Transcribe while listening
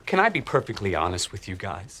Can I be perfectly honest with you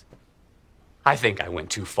guys? I think I went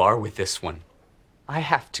too far with this one. I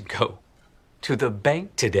have to go to the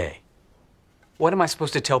bank today. What am I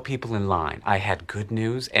supposed to tell people in line? I had good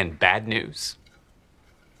news and bad news?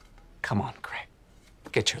 Come on, Greg.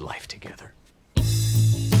 Get your life together.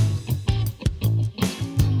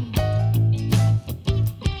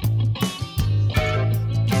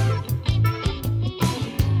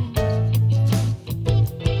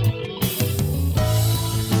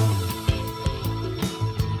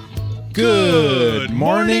 Good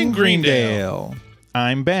morning, Greendale.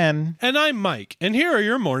 I'm Ben. And I'm Mike, and here are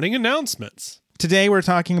your morning announcements. Today we're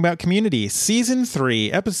talking about Community, Season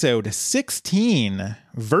 3, Episode 16,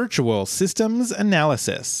 Virtual Systems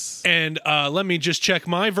Analysis. And let me just check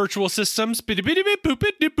my virtual systems. It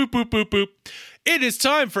is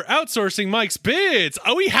time for outsourcing Mike's bids.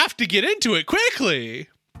 Oh, we have to get into it quickly.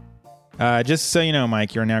 Just so you know,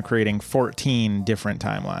 Mike, you're now creating 14 different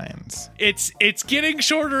timelines. It's getting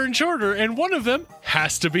shorter and shorter, and one of them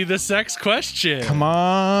has to be the sex question. Come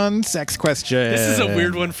on, sex question. This is a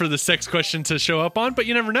weird one for the sex question to show up on, but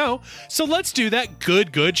you never know. So let's do that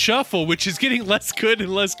good shuffle, which is getting less good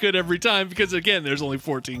and less good every time because, again, there's only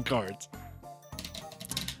 14 cards.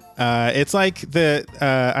 It's like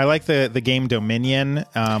I like the game Dominion.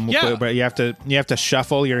 But you have to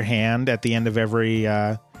shuffle your hand at the end of every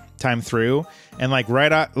time through, and like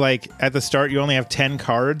at the start you only have 10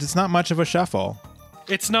 cards. It's not much of a shuffle.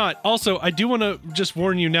 It's not. Also, I do want to just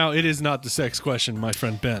warn you now, it is not the sex question, my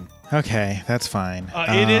friend Ben. Okay, that's fine.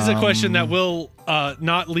 It is a question that will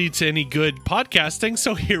not lead to any good podcasting,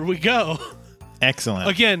 so here we go. Excellent.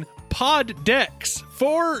 Again, pod decks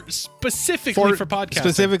specifically for podcasting.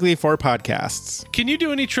 Specifically for podcasts. Can you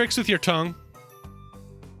do any tricks with your tongue?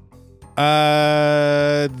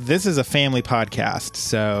 This is a family podcast,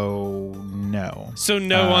 so no. So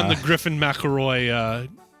no on the Griffin McElroy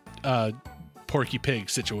Porky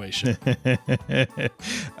Pig situation.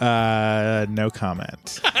 No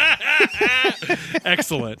comment.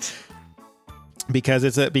 Excellent. Because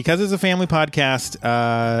it's a family podcast,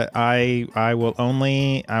 I will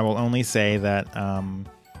only say that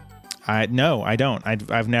I don't.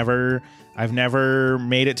 I've never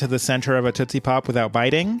made it to the center of a Tootsie Pop without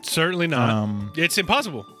biting. Certainly not. It's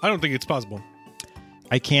impossible. I don't think it's possible.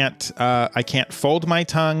 I can't fold my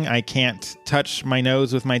tongue. I can't touch my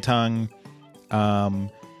nose with my tongue.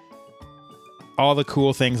 All the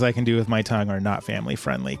cool things I can do with my tongue are not family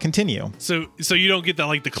friendly. Continue. So you don't get that,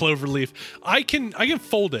 like the clover leaf. I can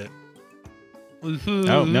fold it.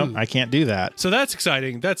 Oh no, I can't do that. So that's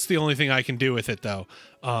exciting. That's the only thing I can do with it, though.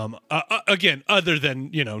 Again, other than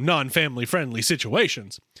non-family friendly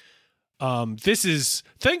situations. This is,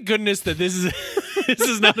 thank goodness that this is this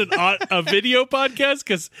is not a video podcast,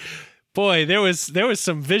 because boy, there was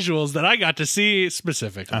some visuals that I got to see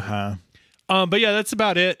specifically. But yeah, that's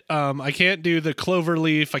about it. I can't do the clover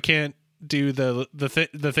leaf. I can't do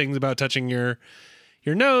the things about touching your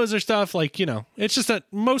nose or stuff, it's just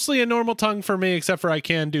mostly a normal tongue for me, except for I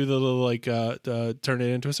can do the little turn it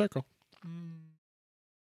into a circle.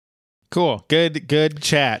 Cool. Good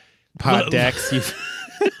chat. Pod decks.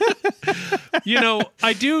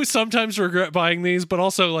 I do sometimes regret buying these, but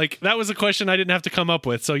also that was a question I didn't have to come up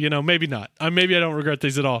with. So, maybe not. Maybe I don't regret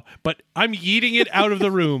these at all, but I'm yeeting it out of the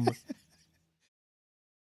room.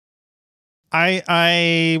 Okay,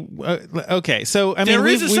 so I mean, there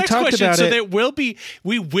is a sex talked question, about so it.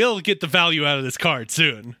 we will get the value out of this card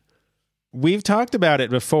soon. We've talked about it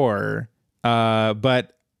before,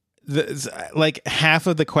 but half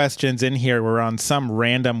of the questions in here were on some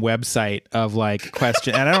random website of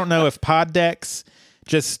question, and I don't know if Pod Decks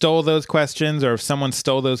just stole those questions, or if someone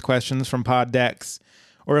stole those questions from Pod Decks,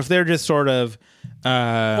 or if they're just sort of.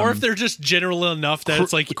 Or if they're just general enough that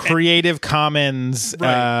it's Creative Commons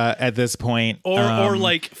at this point, or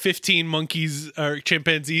 15 monkeys or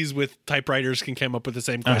chimpanzees with typewriters can come up with the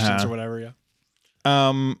same questions or whatever.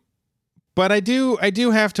 Yeah. But I do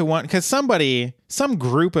have to want, because some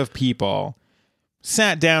group of people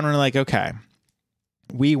sat down and were okay,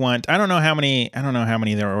 we want. I don't know how many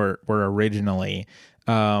there were originally,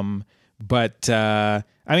 but.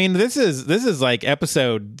 I mean, this is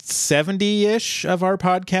episode 70-ish of our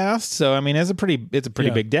podcast, so I mean, it's a pretty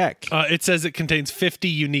big deck. It says it contains 50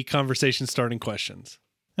 unique conversation starting questions.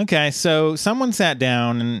 Okay, so someone sat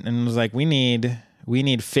down and was like, we need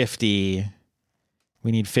 50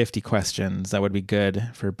 questions that would be good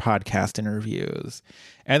for podcast interviews.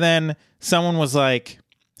 And then someone was like,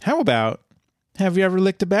 how about, have you ever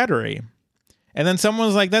licked a battery? And then someone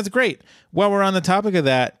was like, that's great. While we're on the topic of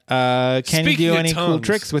that, can you do any cool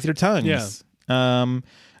tricks with your tongues? Yeah.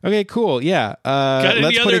 Okay, cool. Yeah.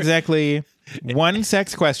 Let's put exactly one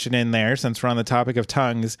sex question in there since we're on the topic of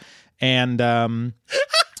tongues, and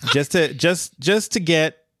just to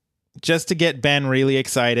get Ben really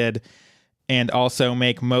excited, and also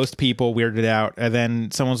make most people weirded out. And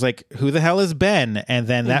then someone's like, "Who the hell is Ben?" And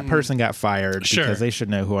then that person got fired because they should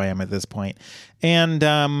know who I am at this point. And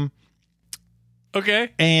okay,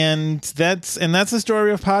 and that's the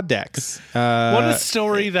story of Poddex. What a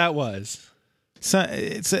story that was. So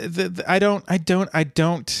I don't.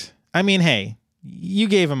 I mean, hey, you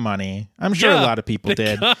gave him money. I'm sure a lot of people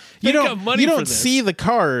did. You don't see the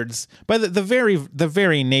cards, but the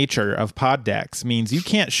very nature of Poddex means you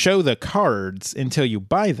can't show the cards until you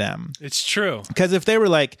buy them. It's true. Because if they were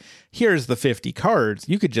like, "Here's the 50 cards,"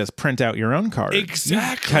 you could just print out your own cards.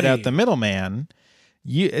 Exactly. Cut out the middleman.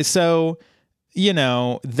 They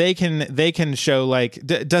can show like.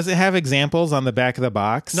 Does it have examples on the back of the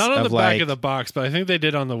box? Not on the back of the box, but I think they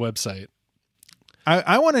did on the website.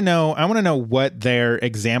 I want to know. I want to know what their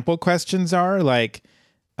example questions are. Like,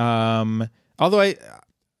 although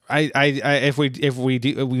if we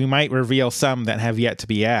do, we might reveal some that have yet to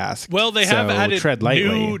be asked. Well, they have added tread lightly.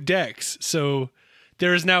 new decks, so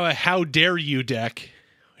there is now a "How Dare You" deck,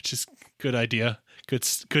 which is good idea. Good,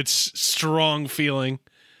 strong feeling.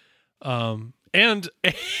 And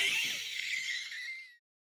they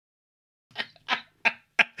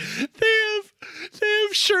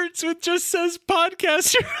have shirts with just says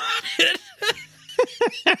podcaster on it.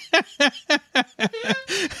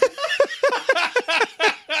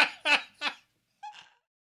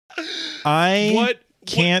 I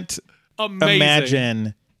can't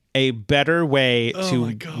imagine a better way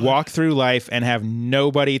to walk through life and have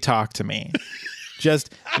nobody talk to me.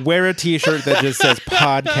 Just wear a t-shirt that just says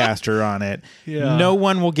podcaster on it. Yeah. No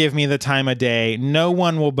one will give me the time of day. No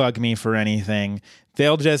one will bug me for anything.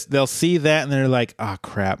 They'll see that and they're like, "Oh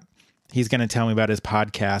crap. He's going to tell me about his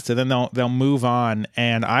podcast." And then they'll move on,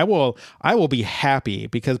 and I will be happy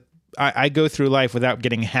because I go through life without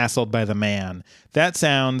getting hassled by the man. That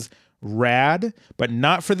sounds rad, but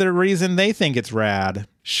not for the reason they think it's rad.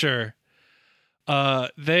 Sure.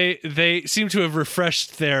 They seem to have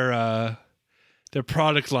refreshed their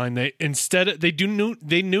product line. They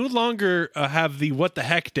no longer have the "What the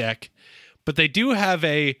Heck" deck, but they do have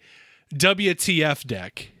a WTF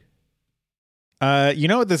deck. You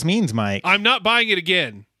know what this means, Mike? I'm not buying it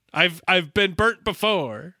again. I've been burnt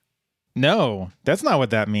before. No, that's not what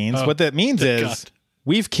that means. Oh, what that means is God.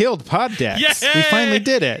 We've killed Poddex. Yay! We finally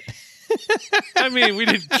did it. I mean, we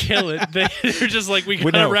didn't kill it. They're just like, we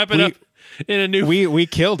gotta wrap it up in a new. We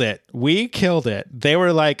killed it. We killed it. They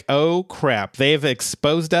were like, "Oh crap! They've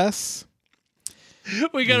exposed us."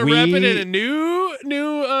 We gotta wrap it in a new.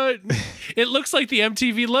 It looks like the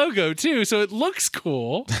MTV logo too, so it looks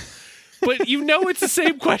cool. But it's the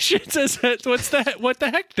same questions as what the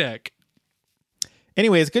heck deck.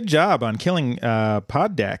 Anyways, good job on killing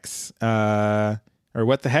Poddex or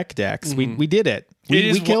what the heck decks. Mm-hmm. We did it.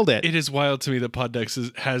 We killed it. It is wild to me that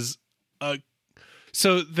Poddex has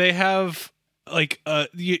so they have like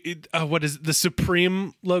what is it, the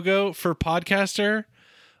Supreme logo for podcaster,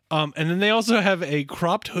 and then they also have a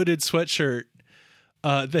cropped hooded sweatshirt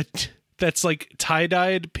that's like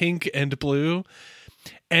tie-dyed pink and blue,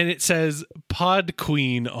 and it says Pod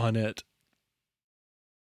Queen on it.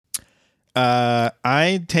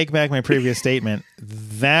 I take back my previous statement.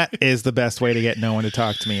 That is the best way to get no one to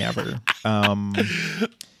talk to me ever. I'm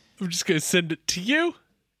just gonna send it to you,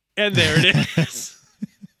 and there it is.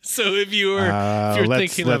 So if you're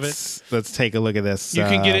thinking of it, let's take a look at this. You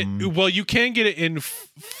can get it. Well, you can get it in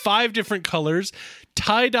 5 different colors: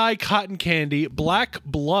 tie-dye, cotton candy, black,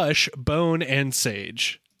 blush, bone, and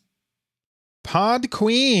sage. Pod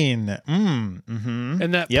Queen. Mm-hmm.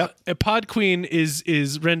 And that Pod Queen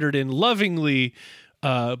is rendered in lovingly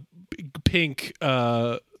pink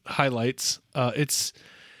highlights. It's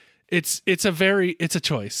a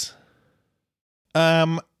choice.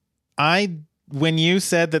 When you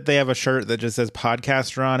said that they have a shirt that just says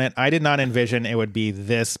podcaster on it, I did not envision it would be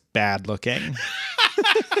this bad looking.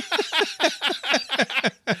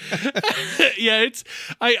 Yeah,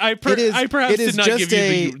 I perhaps did not give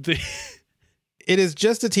you the It is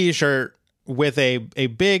just a t-shirt with a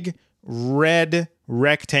big red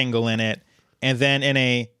rectangle in it, and then in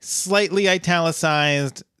a slightly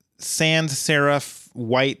italicized sans serif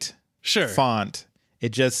white font,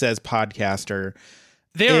 it just says podcaster.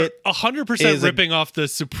 They're 100% ripping off the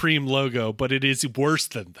Supreme logo, but it is worse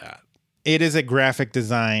than that. It is a graphic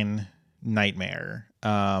design nightmare.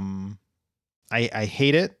 I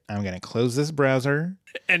hate it. I'm going to close this browser.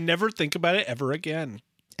 And never think about it ever again.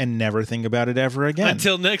 And never think about it ever again.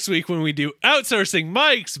 Until next week when we do Outsourcing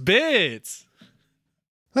Mike's Bits.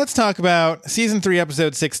 Let's talk about season 3,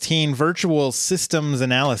 episode 16, virtual systems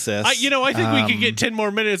analysis. I think we could get 10 more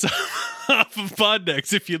minutes off of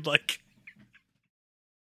Poddex if you'd like.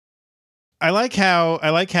 I like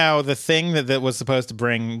how the thing that was supposed to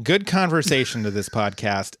bring good conversation to this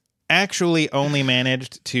podcast actually only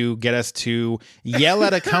managed to get us to yell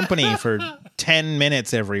at a company for 10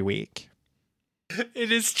 minutes every week.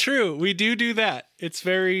 It is true. We do that. It's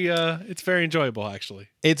very enjoyable, actually.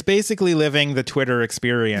 It's basically living the Twitter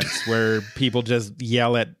experience where people just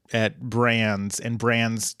yell at brands, and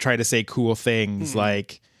brands try to say cool things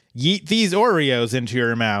like, yeet these Oreos into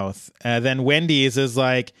your mouth. Then Wendy's is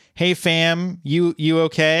like, hey fam, you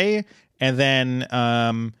okay? And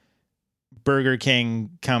then Burger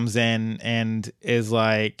King comes in and is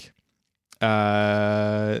like,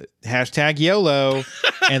 hashtag YOLO.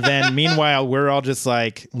 And then meanwhile, we're all just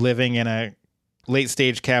like living in a late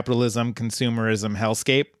stage capitalism, consumerism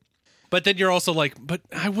hellscape. But then you're also like, but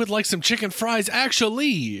I would like some chicken fries,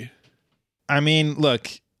 actually. I mean, look,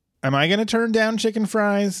 am I going to turn down chicken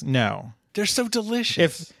fries? No. They're so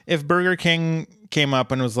delicious. If Burger King came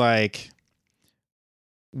up and was like,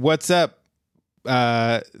 what's up?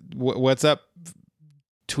 What's up,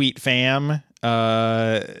 tweet fam?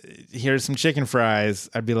 Here's some chicken fries.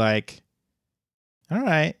 I'd be like, all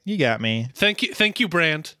right, you got me. Thank you,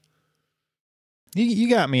 brand. You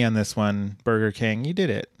got me on this one, Burger King. You did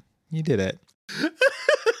it.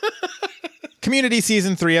 Community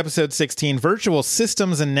Season 3, Episode 16, Virtual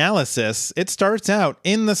Systems Analysis. It starts out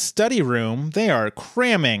in the study room. They are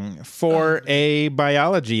cramming for a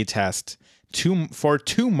biology test for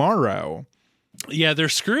tomorrow. Yeah, they're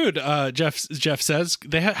screwed, Jeff says.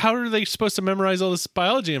 How are they supposed to memorize all this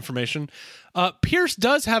biology information? Pierce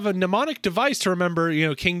does have a mnemonic device to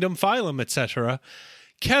remember, kingdom, phylum, etc.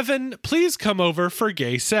 Kevin, please come over for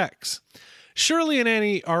gay sex. Shirley and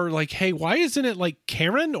Annie are like, hey, why isn't it like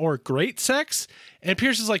Karen or great sex? And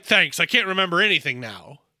Pierce is like, thanks, I can't remember anything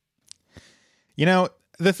now.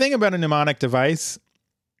 The thing about a mnemonic device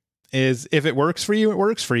is if it works for you, it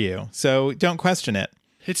works for you. So don't question it.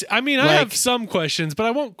 I have some questions, but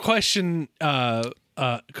I won't question. I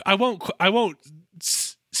won't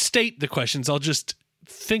state the questions. I'll just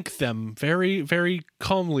think them very, very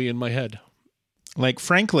calmly in my head. Like,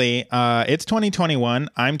 frankly, it's 2021.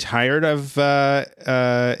 I'm tired of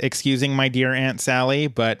excusing my dear Aunt Sally,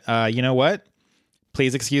 but you know what?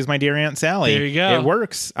 Please excuse my dear Aunt Sally. There you go. It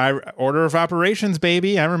works. Order of operations,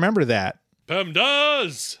 baby. I remember that.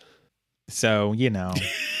 PEMDAS. So,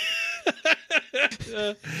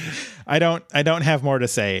 I don't have more to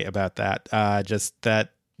say about that. Just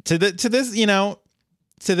that to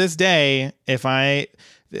this day, if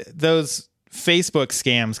those Facebook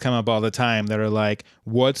scams come up all the time that are like,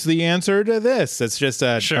 what's the answer to this? It's just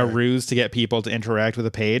a ruse to get people to interact with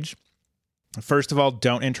a page. First of all,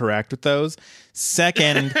 don't interact with those.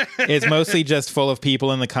 Second, it's mostly just full of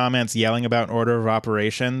people in the comments yelling about order of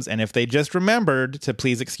operations. And if they just remembered to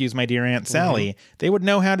please excuse my dear Aunt Sally, they would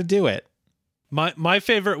know how to do it. My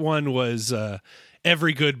favorite one was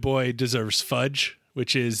every good boy deserves fudge,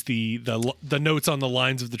 which is the notes on the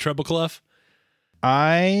lines of the treble clef.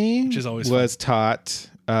 I which is always was taught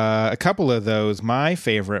a couple of those. My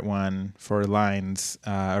favorite one for lines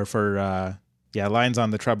lines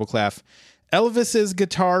on the treble clef. Elvis's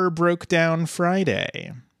guitar broke down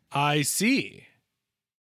Friday. I see.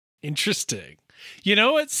 Interesting. You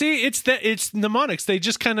know what? See, it's mnemonics. They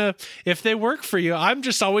just kind of, if they work for you, I'm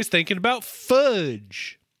just always thinking about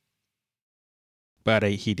fudge. But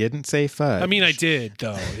he didn't say fudge. I mean, I did,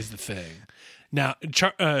 though, is the thing. Now,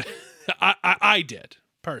 I did,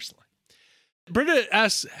 personally. Britta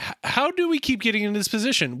asks, how do we keep getting into this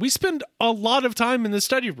position? We spend a lot of time in the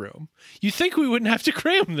study room. You'd think we wouldn't have to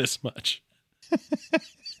cram this much.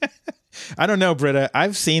 I don't know, Britta.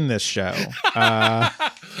 I've seen this show.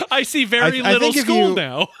 I see very little school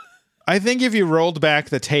now. I think if you rolled back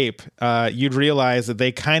the tape, you'd realize that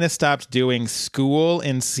they kind of stopped doing school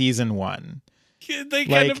in season 1. They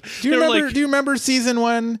kind of. Do you remember season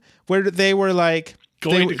 1 where they were like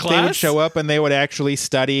going to class? They would show up and they would actually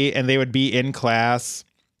study and they would be in class.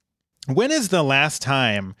 When is the last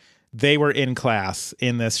time they were in class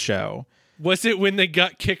in this show? Was it when they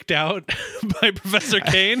got kicked out by Professor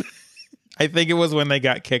Kane? I think it was when they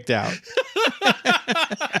got kicked out.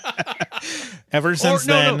 Ever since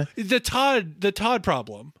then. No, the Todd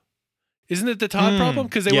problem. Isn't it the Todd problem?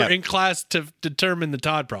 Because they were in class to determine the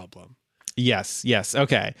Todd problem. Yes.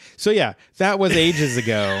 Okay. So yeah, that was ages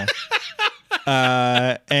ago.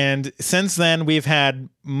 And since then, we've had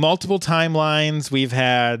multiple timelines. We've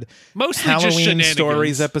had mostly Halloween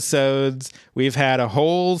Stories episodes. We've had a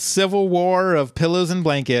whole civil war of pillows and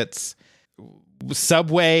blankets.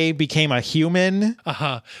 Subway became a human.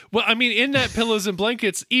 Uh-huh. Well, I mean, in that Pillows and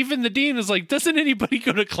Blankets, even the dean is like, doesn't anybody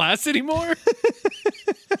go to class anymore?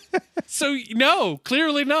 So no,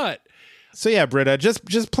 clearly not. So yeah, Britta,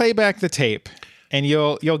 just play back the tape and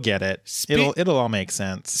you'll get it. It'll all make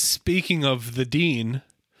sense. Speaking of the dean,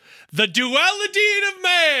 the duality of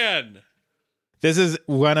man. This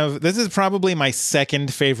is probably my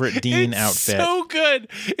second favorite Dean outfit. So good.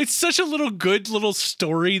 It's such a good little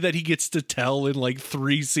story that he gets to tell in like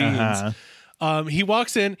 3 scenes. Uh-huh. He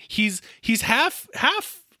walks in, he's half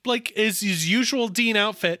like his usual Dean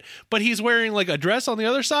outfit, but he's wearing like a dress on the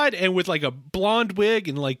other side and with like a blonde wig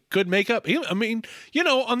and like good makeup. I mean,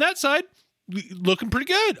 on that side looking pretty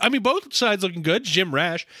good. I mean, both sides looking good. Jim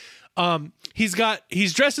Rash. He's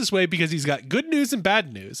dressed this way because he's got good news and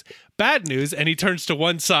bad news. Bad news, and he turns to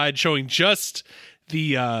one side showing just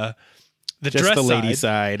the dress the lady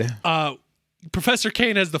side. Professor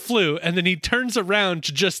Kane has the flu, and then he turns around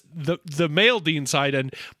to just the male Dean side,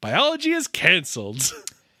 and biology is canceled.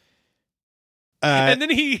 And then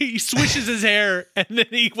he swishes his hair, and then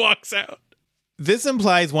he walks out. This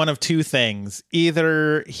implies one of two things.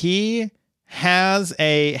 Either he has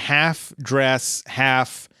a half dress,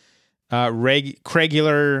 half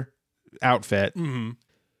regular outfit,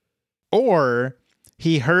 or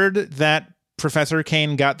he heard that Professor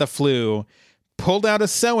Kane got the flu, pulled out a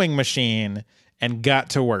sewing machine, and got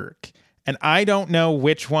to work. And I don't know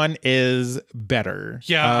which one is better.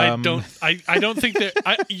 Yeah, I don't think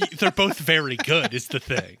they're both very good is the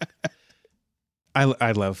thing. I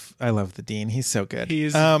love the Dean. He's so good.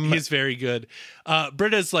 He's very good.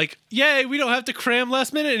 Britta's like, yay, we don't have to cram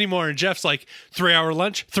last minute anymore. And Jeff's like, 3-hour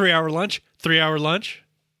lunch, 3-hour lunch, 3-hour lunch.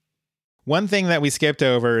 One thing that we skipped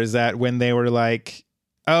over is that when they were like,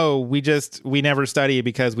 oh, we never study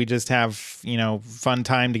because we just have, fun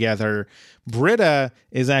time together. Britta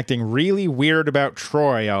is acting really weird about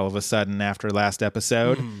Troy all of a sudden after last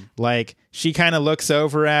episode. Like, she kind of looks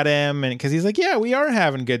over at him and because he's like, yeah, we are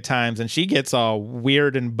having good times. And she gets all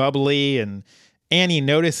weird and bubbly, and Annie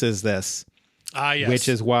notices this. Yes. Which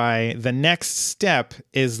is why the next step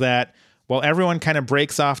is that while everyone kind of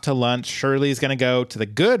breaks off to lunch, Shirley's going to go to the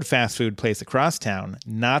good fast food place across town,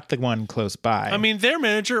 not the one close by. I mean, their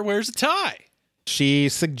manager wears a tie. She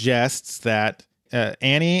suggests that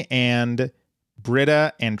Annie and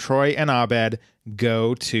Britta and Troy and Abed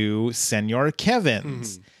go to Senor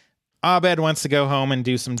Kevin's. Abed wants to go home and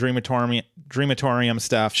do some Dreamatorium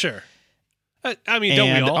stuff. Sure. I mean,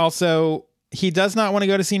 don't we all? And also, he does not want to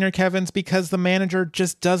go to Senor Kevin's because the manager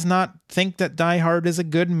just does not think that Die Hard is a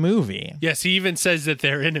good movie. Yes, he even says that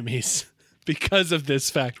they're enemies because of this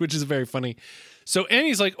fact, which is very funny. So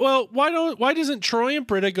Annie's like, well, why doesn't Troy and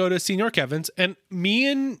Britta go to Senor Kevin's, and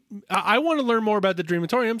I want to learn more about the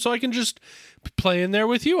Dreamatorium so I can just play in there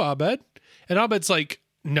with you, Abed. And Abed's like,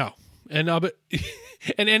 no. And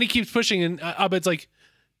and Annie keeps pushing, and Abed's like,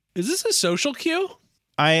 is this a social cue?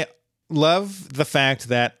 I love the fact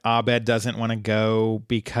that Abed doesn't want to go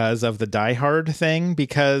because of the Die Hard thing,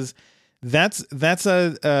 because that's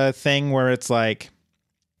a thing where it's like,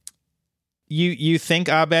 You think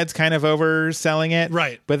Abed's kind of overselling it,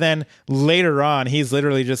 right? But then later on, he's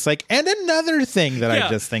literally just like, and another thing that I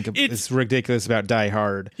just think is ridiculous about Die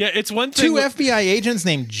Hard. Yeah, it's one thing. 2 FBI agents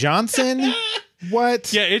named Johnson.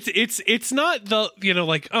 What? Yeah, it's not the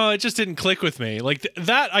like, oh, it just didn't click with me like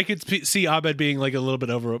that. I could see Abed being like a little bit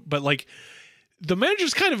over, but like the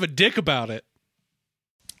manager's kind of a dick about it.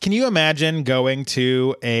 Can you imagine going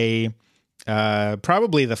to a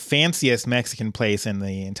probably the fanciest Mexican place in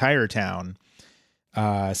the entire town?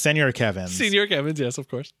 Senor Kevin's. Senor Kevin's, yes, of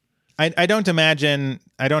course. I don't imagine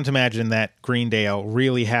that Greendale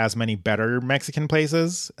really has many better Mexican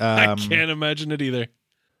places. I can't imagine it either.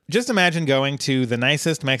 Just imagine going to the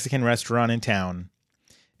nicest Mexican restaurant in town,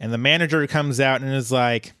 and the manager comes out and is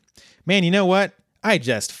like, man, you know what? I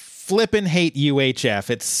just flippin' hate UHF.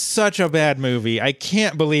 It's such a bad movie. I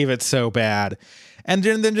can't believe it's so bad. And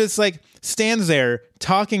then just like stands there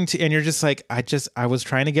talking to, and you're just like, I was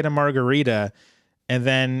trying to get a margarita. And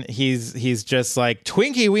then he's just like,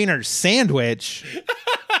 Twinkie Wiener sandwich.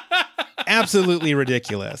 Absolutely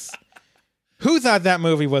ridiculous. Who thought that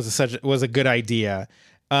movie was a good idea?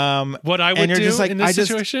 What I would do just like, in this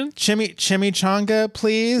situation? Chimichanga,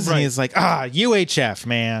 please. Right. And he's like, UHF,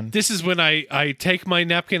 man. This is when I take my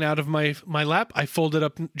napkin out of my lap, I fold it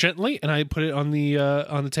up gently, and I put it on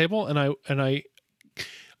the table, and I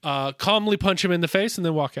calmly punch him in the face and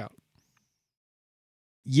then walk out.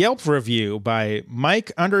 Yelp review by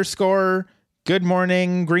Mike_Good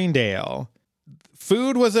Morning Greendale.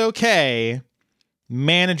 Food was okay.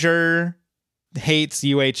 Manager hates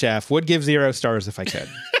UHF. Would give 0 stars if I could.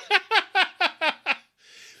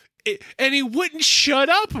 and he wouldn't shut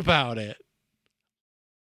up about it.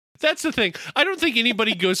 That's the thing. I don't think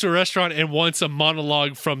anybody goes to a restaurant and wants a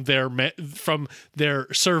monologue from their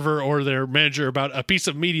server or their manager about a piece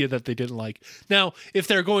of media that they didn't like. Now, if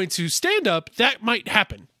they're going to stand up, that might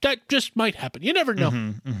happen. That just might happen. You never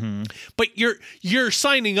know. But you're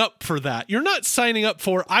signing up for that. You're not signing up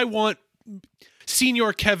for, I want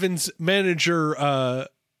Senior Kevin's manager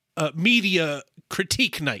media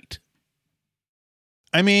critique night.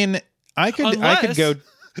 I mean, I could go.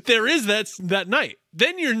 There is that night.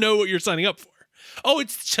 Then you know what you're signing up for. Oh,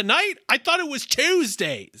 it's tonight? I thought it was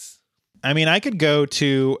Tuesdays. I mean, I could go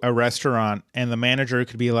to a restaurant and the manager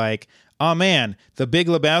could be like, "Oh man, The Big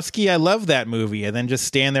Lebowski, I love that movie," and then just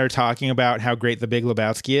stand there talking about how great The Big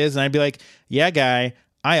Lebowski is, and I'd be like, "Yeah, guy,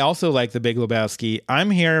 I also like The Big Lebowski.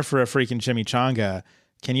 I'm here for a freaking chimichanga.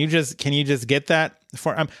 Can you just get that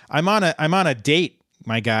for? I'm on a date,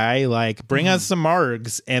 my guy. Like, bring us some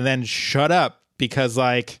margs and then shut up because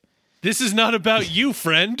like." This is not about you,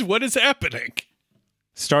 friend. What is happening?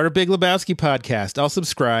 Start a Big Lebowski podcast. I'll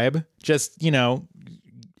subscribe. Just,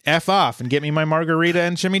 F off and get me my margarita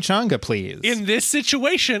and chimichanga, please. In this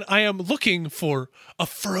situation, I am looking for a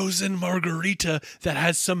frozen margarita that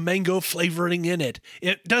has some mango flavoring in it.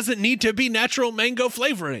 It doesn't need to be natural mango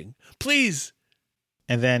flavoring. Please.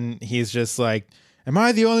 And then he's just like, am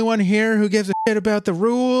I the only one here who gives a shit about the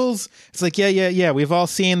rules? It's like, yeah. We've all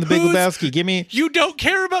seen The Big Lebowski. Give me. You don't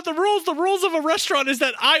care about the rules. The rules of a restaurant is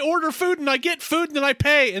that I order food and I get food and then I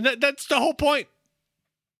pay. And that's the whole point.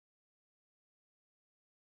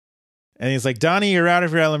 And he's like, Donnie, you're out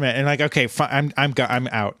of your element. And like, okay, fine. I'm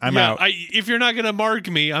out. I'm out. If you're not going to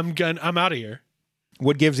marg me, I'm out of here.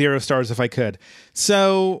 Would give 0 stars if I could.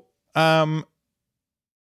 So,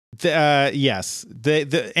 yes,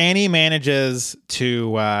 the Annie manages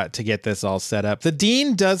to get this all set up. The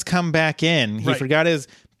dean does come back in. He forgot his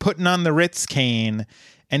putting on the Ritz cane,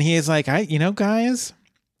 and he is like, guys,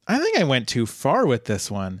 I think I went too far with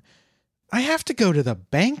this one. I have to go to the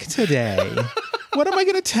bank today. What am I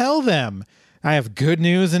going to tell them? I have good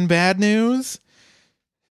news and bad news.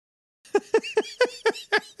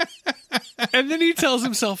 And then he tells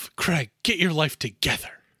himself, Craig, get your life together.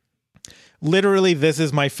 Literally, this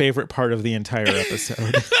is my favorite part of the entire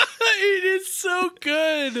episode. It is so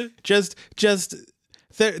good. Just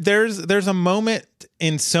there's a moment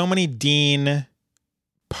in so many Dean.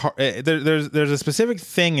 There's a specific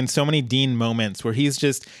thing in so many Dean moments where he's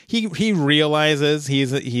just he realizes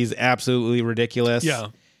he's absolutely ridiculous. Yeah,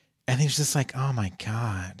 and he's just like, oh my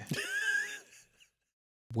god,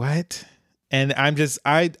 what? And I'm just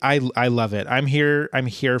I love it. I'm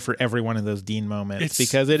here for every one of those Dean moments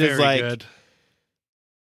because it is like good.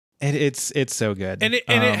 It's so good. And it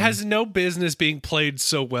has no business being played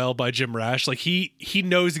so well by Jim Rash. Like he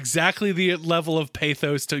knows exactly the level of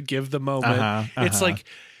pathos to give the moment. It's like,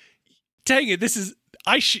 dang it, this is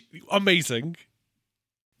amazing.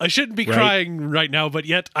 I shouldn't be crying right now, but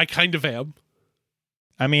yet I kind of am.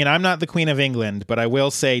 I mean, I'm not the Queen of England, but I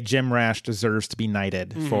will say Jim Rash deserves to be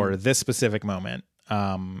knighted for this specific moment.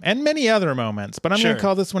 And many other moments, but I'm going to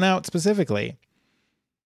call this one out specifically.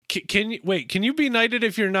 Can you be knighted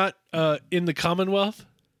if you're not in the Commonwealth?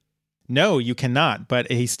 No, you cannot,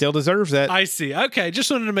 but he still deserves it. I see. Okay,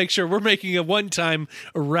 just wanted to make sure we're making a one-time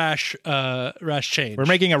rash change. We're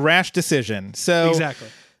making a rash decision. So exactly.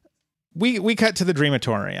 We cut to the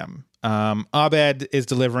Dreamatorium. Abed is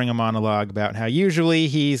delivering a monologue about how usually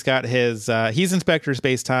he's got his he's Inspector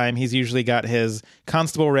Spacetime. He's usually got his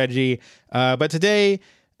Constable Reggie, but today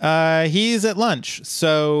he's at lunch.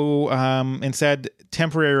 So instead,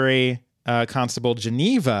 temporary Constable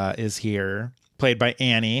Geneva is here, played by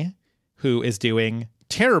Annie, who is doing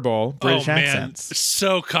terrible British accents.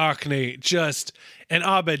 So Cockney, and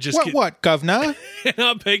Abed just what, governor? And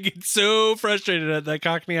Abed gets so frustrated at that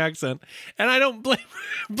Cockney accent, and I don't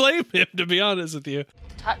blame him, to be honest with you.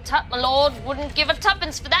 Tut tut, my lord, wouldn't give a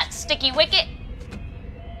tuppence for that sticky wicket.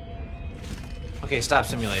 Okay, stop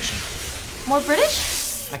simulation. More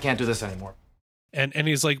British? I can't do this anymore. And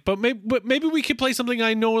he's like, but maybe we could play something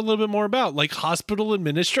I know a little bit more about, like hospital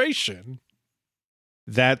administration.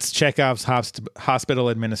 That's Chekhov's hospital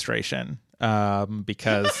administration,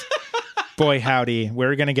 because boy howdy,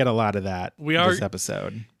 we're going to get a lot of that this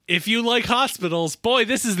episode. If you like hospitals, boy,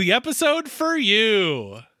 this is the episode for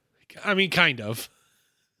you. I mean, kind of.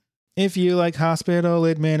 If you like hospital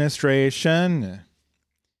administration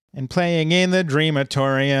and playing in the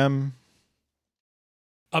Dreamatorium.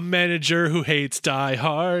 A manager who hates Die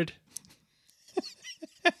Hard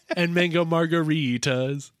and mango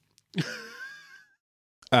margaritas.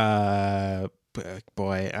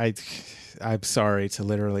 Boy, I'm sorry to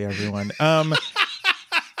literally everyone.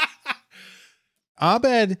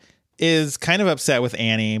 Abed is kind of upset with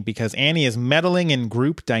Annie because Annie is meddling in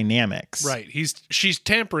group dynamics. Right. She's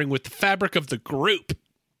tampering with the fabric of the group.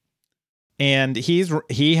 And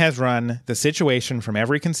he has run the situation from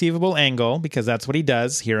every conceivable angle because that's what he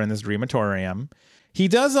does here in this Dreamatorium. He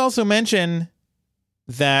does also mention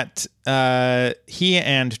that he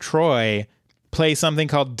and Troy play something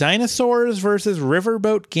called Dinosaurs versus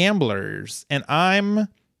Riverboat Gamblers, and I'm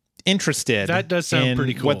interested. That does sound in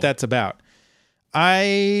pretty cool. what that's about.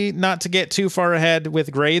 Not to get too far ahead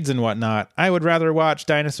with grades and whatnot, I would rather watch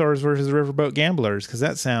Dinosaurs versus Riverboat Gamblers because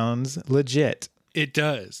that sounds legit. It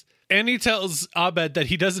does. Annie tells Abed that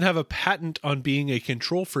he doesn't have a patent on being a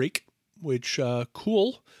control freak, which,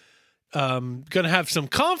 cool. Gonna have some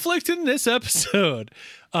conflict in this episode.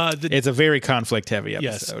 It's a very conflict-heavy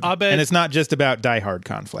episode. Yes, Abed, and it's not just about diehard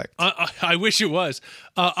conflict. I wish it was.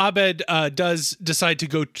 Abed does decide to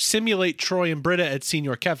go simulate Troy and Britta at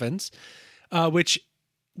Senior Kevin's, which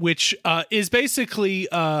is basically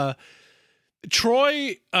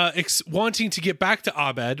Troy wanting to get back to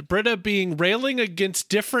Abed, Britta being railing against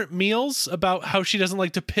different meals about how she doesn't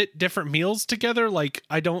like to pit different meals together. Like,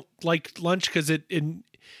 I don't like lunch because it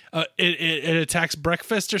attacks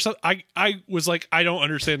breakfast or something. I was like, I don't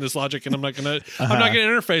understand this logic, and I'm not gonna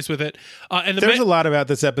interface with it. And there's a lot about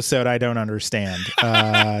this episode I don't understand.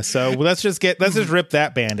 So let's just rip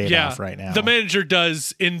that Band-Aid off right now. The manager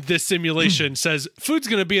does in this simulation says food's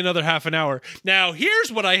gonna be another half an hour. Now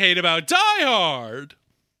here's what I hate about Die Hard.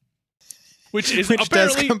 Which is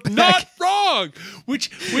apparently not wrong.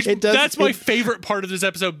 That's my favorite part of this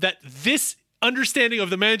episode. That this understanding of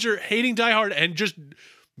the manager hating Die Hard and just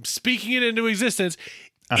speaking it into existence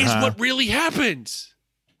is what really happens.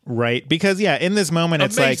 Right. Because in this moment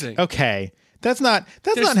it's amazing. Like, okay, that's not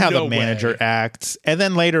how the manager acts. And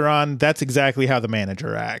then later on, that's exactly how the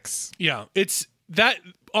manager acts. Yeah. It's that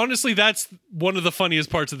honestly, that's one of the funniest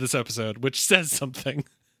parts of this episode, which says something.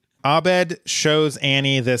 Abed shows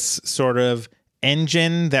Annie this sort of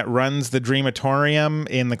engine that runs the Dreamatorium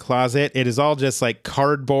in the closet. It is all just like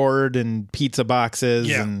cardboard and pizza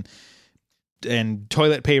boxes and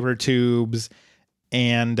toilet paper tubes.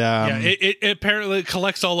 And it apparently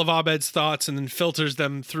collects all of Abed's thoughts and then filters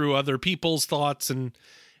them through other people's thoughts and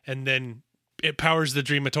then it powers the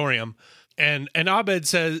Dreamatorium. And Abed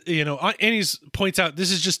says, Annie's points out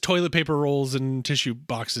this is just toilet paper rolls and tissue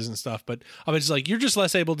boxes and stuff, but Abed's like, you're just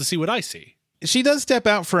less able to see what I see. She does step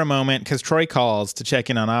out for a moment because Troy calls to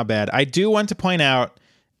check in on Abed. I do want to point out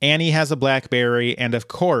Annie has a BlackBerry, and of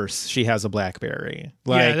course she has a BlackBerry.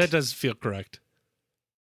 Yeah, that does feel correct.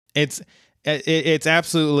 It's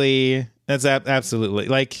absolutely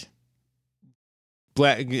like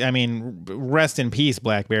rest in peace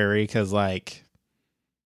BlackBerry, because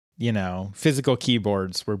physical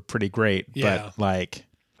keyboards were pretty great. Yeah. But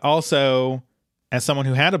also, as someone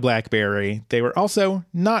who had a BlackBerry, they were also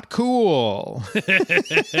not cool.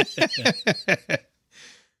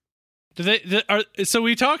 So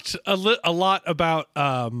we talked a lot about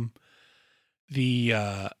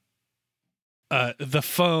the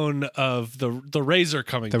phone of the Razr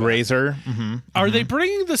coming back. The Razr. Mm-hmm. Are they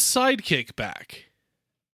bringing the Sidekick back?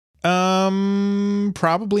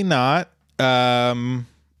 Probably not.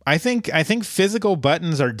 I think physical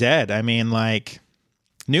buttons are dead. I mean,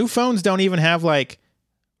 new phones don't even have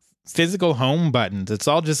physical home buttons. It's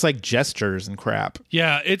all just gestures and crap.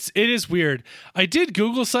 Yeah, it is weird. I did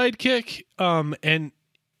Google Sidekick, and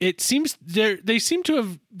it seems they seem to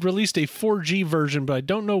have released a 4G version, but I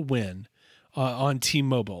don't know when on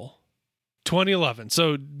T-Mobile. 2011.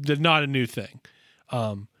 So not a new thing.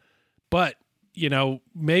 But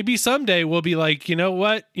maybe someday we'll be like, you know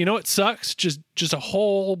what sucks? Just a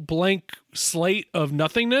whole blank slate of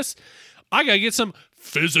nothingness. I gotta get some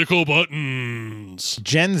physical buttons.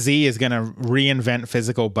 Gen Z is gonna reinvent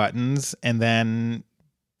physical buttons, and then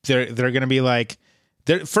they're gonna be like,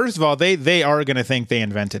 first of all, they are gonna think they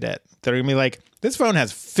invented it. They're gonna be like, this phone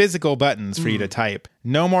has physical buttons for you to type.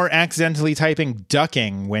 No more accidentally typing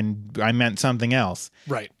ducking when I meant something else.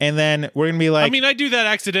 Right. And then we're gonna be like, I do that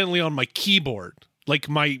accidentally on my keyboard, like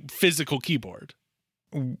my physical keyboard.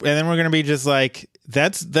 And then we're gonna be just like,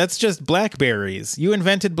 that's just Blackberries. You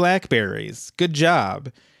invented Blackberries. Good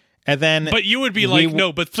job. And then, but you would be like,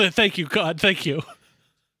 no, but thank you, God, thank you.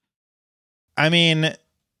 I mean,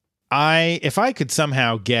 if I could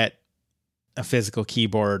somehow get a physical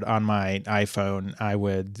keyboard on my iPhone, I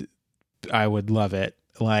would love it.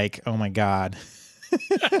 Oh my God.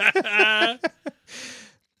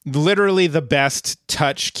 Literally the best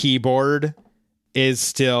touch keyboard is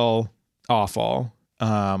still awful.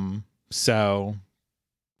 So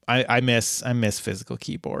I miss physical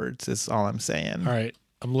keyboards is all I'm saying. All right.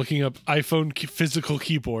 I'm looking up iPhone physical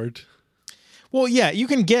keyboard. Well, yeah, you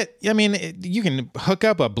can you can hook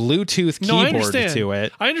up a Bluetooth No, I keyboard understand. to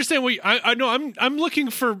it. I understand what I know. I'm looking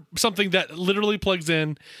for something that literally plugs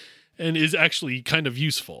in and is actually kind of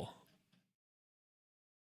useful.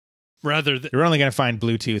 Rather than You're only going to find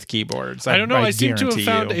Bluetooth keyboards. I don't know. I seem to have guarantee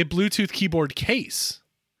found you. a Bluetooth keyboard case.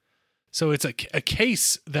 So it's a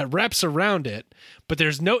case that wraps around it, but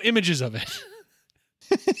there's no images of it.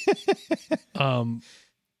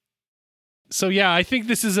 So yeah, I think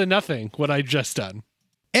this is a nothing, what I've just done.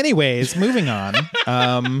 Anyways, moving on.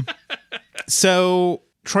 So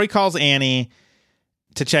Troy calls Annie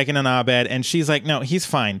to check in on Abed, and she's like, no, he's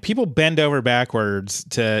fine. People bend over backwards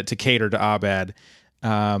to cater to Abed.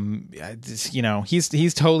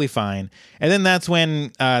 He's totally fine. And then that's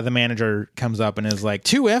when the manager comes up and is like,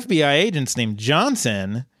 2 FBI agents named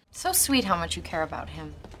Johnson. So sweet how much you care about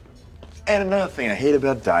him. And another thing I hate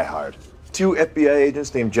about Die Hard. 2 FBI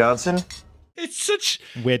agents named Johnson. It's such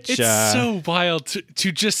Which, it's so wild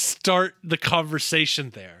to just start the conversation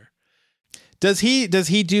there. Does he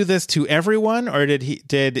do this to everyone, or did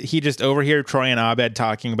he just overhear Troy and Abed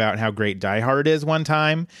talking about how great Die Hard is one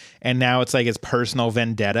time, and now it's like his personal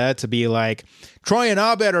vendetta to be like, Troy and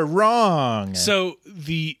Abed are wrong? So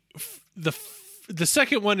the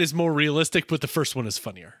second one is more realistic, but the first one is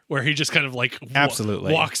funnier, where he just kind of like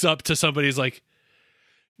Absolutely walks up to somebody's like,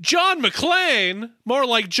 John McClane, more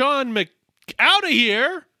like John out of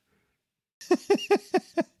here.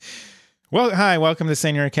 Well, hi, welcome to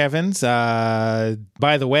Senor Kevin's. By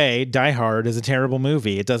the way, Die Hard is a terrible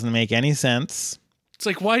movie. It doesn't make any sense. It's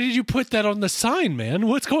like, why did you put that on the sign, man?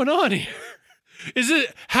 What's going on here? Is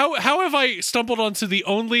it how have I stumbled onto the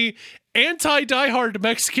only anti-Die Hard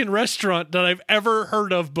Mexican restaurant that I've ever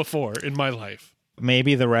heard of before in my life?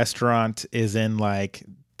 Maybe the restaurant is in like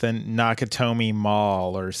the Nakatomi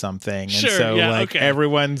Mall or something. Sure, and so yeah, like okay.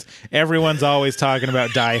 everyone's always talking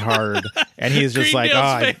about Die Hard, and he's just like,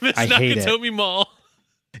 Greendale's famous I hate it. Nakatomi Mall.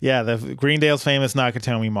 Yeah, the Greendale's famous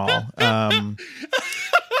Nakatomi Mall.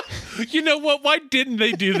 You know what? Why didn't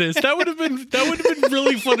they do this? That would have been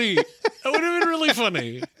really funny. That would have been really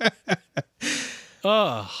funny.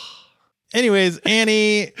 Anyways,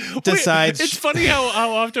 Annie decides. It's funny how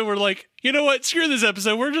often we're like, you know what? Screw this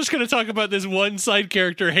episode. We're just going to talk about this one side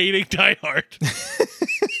character hating Die Hard.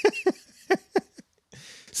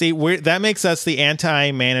 See, that makes us the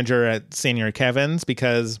anti-manager at Senor Kevin's,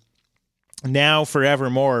 because now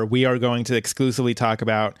forevermore we are going to exclusively talk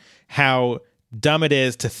about how dumb it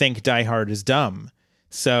is to think Die Hard is dumb.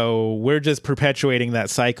 So we're just perpetuating that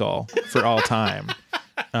cycle for all time.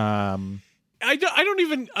 I don't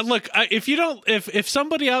even look. If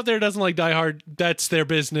somebody out there doesn't like Die Hard, that's their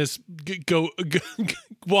business. Go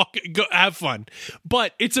walk, go have fun.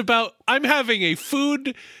 But it's about, I'm having a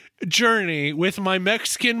food journey with my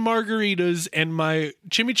Mexican margaritas and my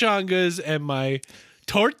chimichangas and my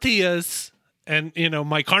tortillas and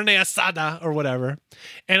my carne asada or whatever.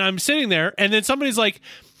 And I'm sitting there, and then somebody's like,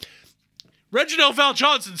 Reginald Val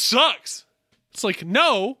Johnson sucks. It's like,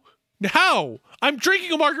 no, how? I'm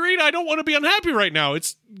drinking a margarita. I don't want to be unhappy right now.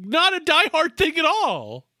 It's not a Die Hard thing at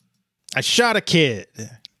all. I shot a kid.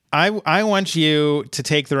 I want you to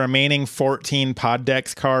take the remaining 14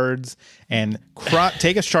 Poddex cards and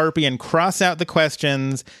take a Sharpie and cross out the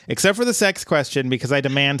questions, except for the sex question, because I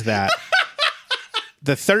demand that.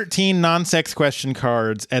 The 13 non-sex question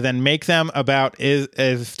cards, and then make them about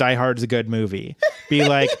if Die Hard's a good movie. Be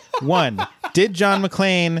like, 1, did John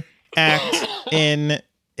McClane act in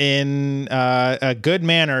a good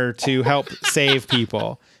manner to help save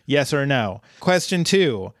people? Yes or no? Question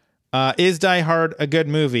 2, is Die Hard a good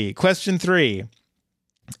movie? Question 3,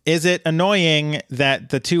 is it annoying that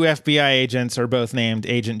the 2 FBI agents are both named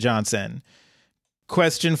Agent Johnson?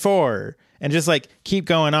 Question 4, and just like keep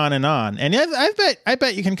going on and on. And I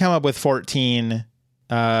bet you can come up with 13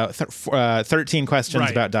 questions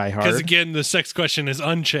about Die Hard. Because again, the sex question is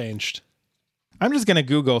unchanged. I'm just going to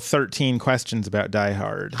Google 13 questions about Die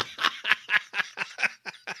Hard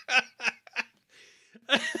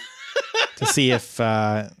to see if.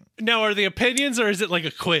 Now, are the opinions, or is it like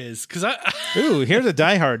a quiz? Because Ooh, here's a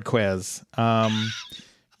Die Hard quiz. 1,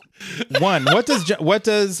 what does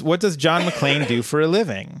John McClane do for a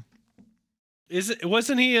living?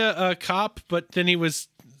 Wasn't he a cop, but then he was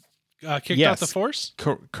kicked out the force?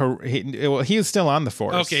 He was still on the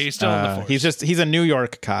force. Okay, he's still on the force. He's a New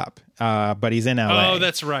York cop, but he's in LA. Oh,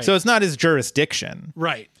 that's right. So it's not his jurisdiction.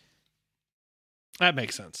 Right. That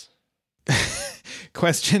makes sense.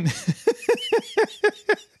 Question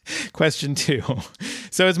 2.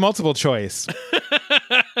 So it's multiple choice.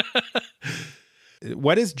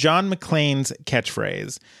 What is John McClane's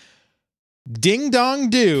catchphrase? Ding Dong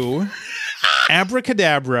Do,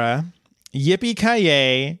 Abracadabra,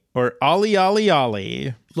 Yippee-ki-yay, or Ollie Ollie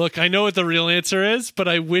Ollie? Look, I know what the real answer is, but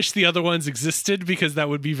I wish the other ones existed because that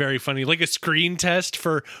would be very funny. Like a screen test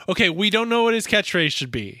for, okay, we don't know what his catchphrase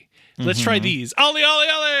should be. Let's try these. Ollie, Ollie,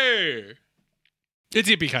 Ollie! It's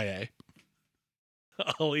Yippee-ki-yay.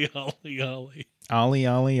 Ollie, Ollie, Ollie. Ollie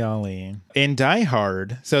Ollie Ollie. In Die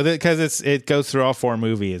Hard, so because it goes through all 4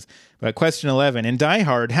 movies. But question 11, in Die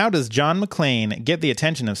Hard, how does John McClane get the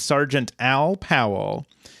attention of Sergeant Al Powell?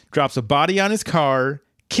 Drops a body on his car,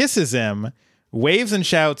 kisses him, waves and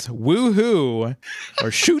shouts, woo-hoo,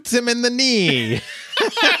 or shoots him in the knee.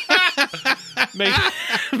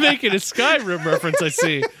 Making a Skyrim reference, I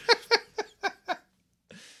see.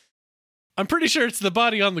 I'm pretty sure it's the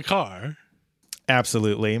body on the car.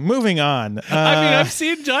 Absolutely. Moving on. I mean, I've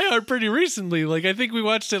seen Die Hard pretty recently. Like, I think we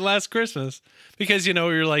watched it last Christmas because, we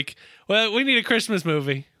were like, well, we need a Christmas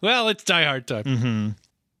movie. Well, it's Die Hard time. Mm-hmm.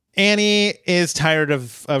 Annie is tired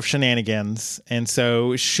of shenanigans, and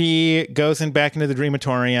so she goes back into the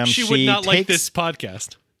Dreamatorium. She would not like this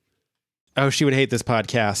podcast. Oh, she would hate this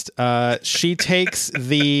podcast. She takes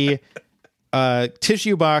the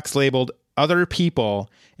tissue box labeled Other People,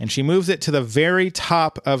 and she moves it to the very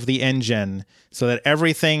top of the engine so that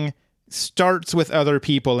everything starts with other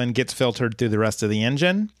people and gets filtered through the rest of the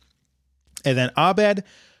engine. And then Abed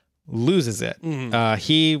loses it.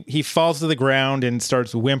 He falls to the ground and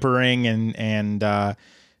starts whimpering, and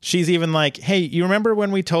she's even like, "Hey, you remember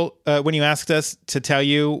when when you asked us to tell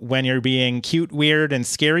you when you're being cute weird and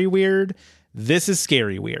scary weird? This is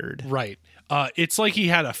scary weird." Right. It's like he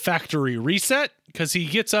had a factory reset because he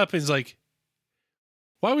gets up and is like,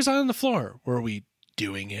 "Why was I on the floor? Were we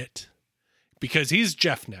doing it?" Because he's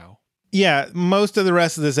Jeff now. Yeah, most of the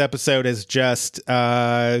rest of this episode is just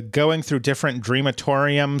going through different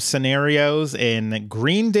Dreamatorium scenarios in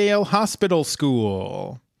Greendale Hospital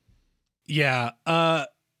School. Yeah.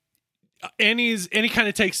 Annie kind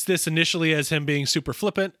of takes this initially as him being super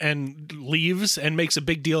flippant and leaves and makes a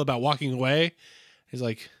big deal about walking away. He's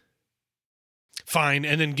like, fine,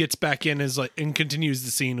 and then gets back in and continues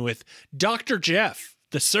the scene with Dr. Jeff,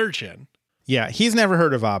 the surgeon. Yeah, he's never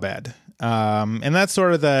heard of Abed. And that's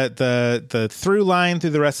sort of the through line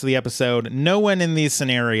through the rest of the episode. No one in these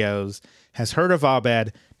scenarios has heard of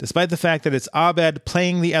Abed, despite the fact that it's Abed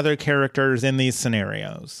playing the other characters in these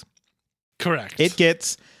scenarios. Correct. It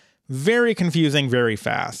gets very confusing very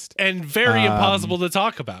fast. And very impossible to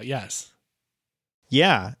talk about, yes.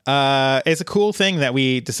 Yeah. It's a cool thing that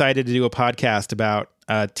we decided to do a podcast about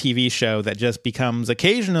a TV show that just becomes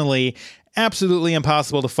occasionally absolutely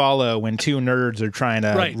impossible to follow when 2 nerds are trying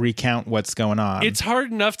to recount what's going on. It's hard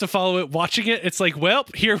enough to follow it watching it. It's like, well,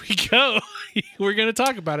 here we go. We're going to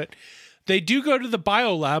talk about it. They do go to the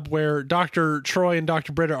biolab where Dr. Troy and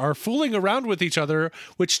Dr. Britta are fooling around with each other,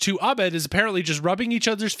 which to Abed is apparently just rubbing each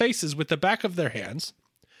other's faces with the back of their hands.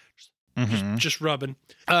 Just rubbing.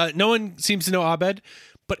 No one seems to know Abed,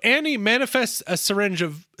 but Annie manifests a syringe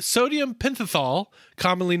of sodium pentothal,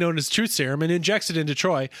 commonly known as truth serum, and injects it into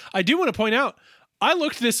Troy. I do want to point out, I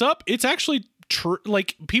looked this up. It's actually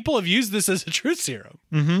like people have used this as a truth serum.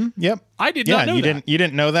 Mm-hmm. Yep. I did not know that. You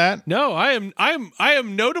didn't know that? No, I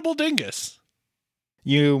am notable dingus.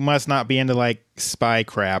 You must not be into like spy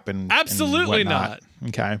crap and absolutely and not.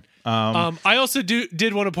 Okay. I also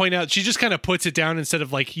did want to point out she just kind of puts it down instead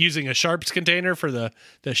of like using a sharps container for the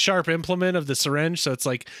sharp implement of the syringe. So it's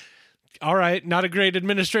like, all right, not a great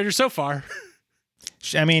administrator so far.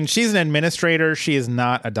 I mean, she's an administrator. She is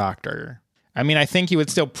not a doctor. I mean, I think you would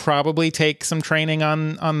still probably take some training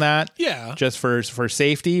on that. Yeah. Just for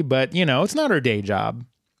safety, but it's not her day job.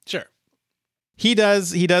 Sure. He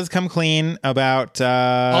does come clean about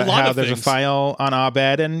how there's a file on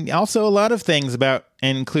Abed, and also a lot of things about,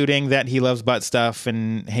 including that he loves butt stuff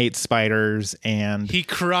and hates spiders, and he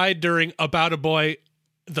cried during About a Boy,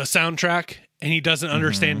 the soundtrack, and he doesn't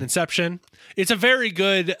understand Inception. It's a very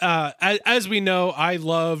good, as we know, I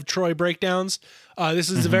love Troy breakdowns. This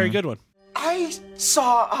is a very good one. I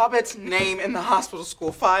saw Abed's name in the hospital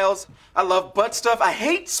school files. I love butt stuff. I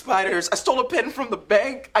hate spiders. I stole a pen from the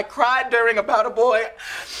bank. I cried during About a Boy.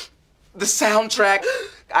 The soundtrack.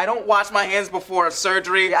 I don't wash my hands before a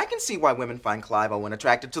surgery. I can see why women find Clive Owen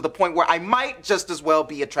attractive to the point where I might just as well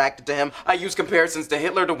be attracted to him. I use comparisons to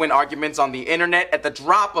Hitler to win arguments on the internet at the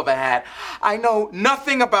drop of a hat. I know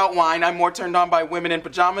nothing about wine. I'm more turned on by women in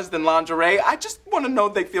pajamas than lingerie. I just want to know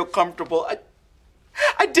they feel comfortable.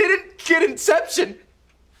 I didn't get Inception.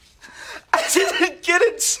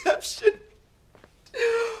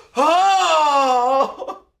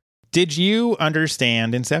 Oh! Did you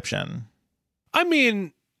understand Inception? I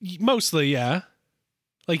mean, mostly, yeah.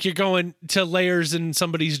 Like you're going to layers in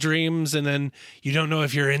somebody's dreams, and then you don't know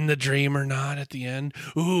if you're in the dream or not at the end.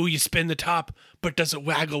 Ooh, you spin the top, but does it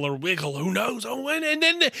waggle or wiggle? Who knows? Oh, and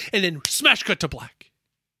then smash cut to black.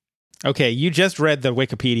 Okay, you just read the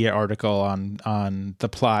Wikipedia article on the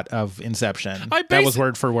plot of Inception. That was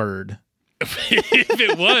word for word. If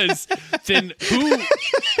it was, then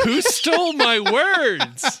who stole my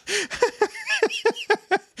words?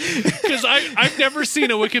 Because I've never seen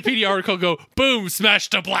a Wikipedia article go boom, smash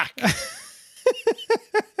to black.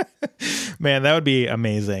 Man, that would be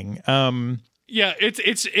amazing. Yeah,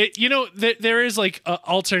 it's you know there is like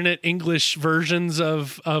alternate English versions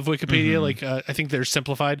of Wikipedia. Like I think they're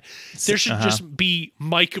simplified. There should just be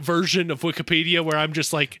Mike version of Wikipedia where I'm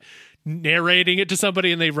just like narrating it to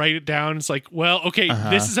somebody and they write it down. It's like, well, okay,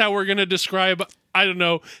 this is how we're gonna describe, I don't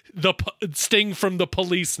know, the sting from the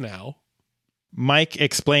police now.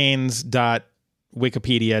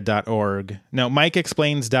 MikeExplains.wikipedia.org. No,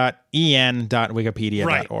 MikeExplains.en.wikipedia.org.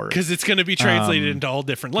 Right, because it's going to be translated into all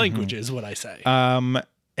different languages, what I say. And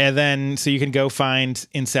then, so you can go find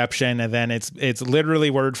Inception, and then it's literally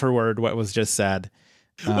word for word what was just said.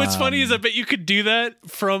 What's funny is I bet you could do that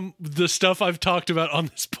from the stuff I've talked about on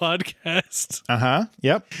this podcast.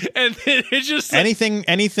 Yep. And then it's just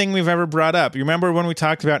anything we've ever brought up. You remember when we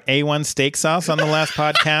talked about A1 steak sauce on the last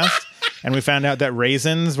podcast? And we found out that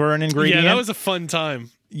raisins were an ingredient. Yeah, that was a fun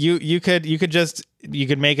time. You could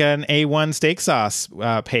make an A1 steak sauce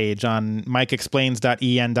page on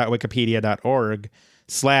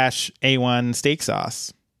mikeexplains.en.wikipedia.org/A1 steak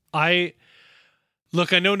sauce. I know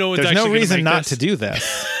no one's There's actually no reason not this. to do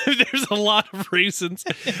this. There's a lot of reasons.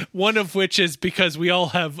 One of which is because we all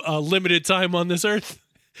have limited time on this earth.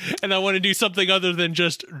 And I want to do something other than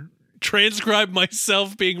just transcribe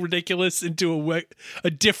myself being ridiculous into a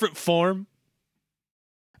different form.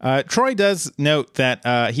 Troy does note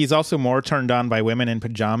that he's also more turned on by women in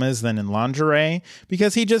pajamas than in lingerie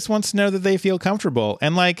because he just wants to know that they feel comfortable.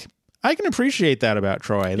 And like, I can appreciate that about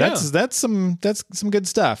Troy. That's some good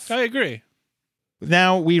stuff. I agree.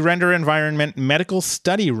 Now we render environment medical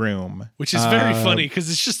study room, which is very funny because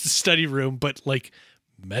it's just a study room, but like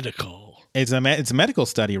medical. It's a medical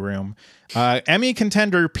study room. Emmy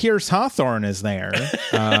contender Pierce Hawthorne is there.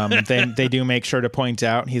 They do make sure to point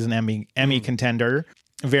out he's an Emmy contender.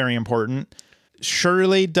 Very important.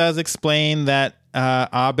 Shirley does explain that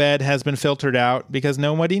Abed has been filtered out because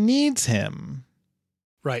nobody needs him.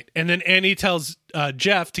 Right. And then Annie tells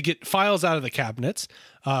Jeff to get files out of the cabinets.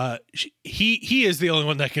 He is the only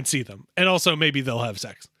one that can see them. And also maybe they'll have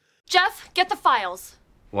sex. Jeff, get the files.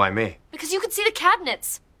 Why me? Because you can see the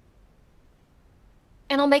cabinets.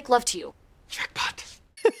 And I'll make love to you. Jackpot.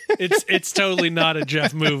 It's totally not a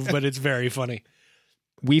Jeff move, but it's very funny.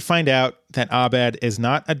 We find out that Abed is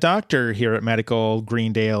not a doctor here at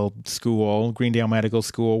Greendale Medical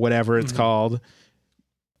School, whatever it's called.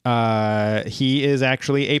 He is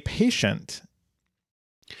actually a patient.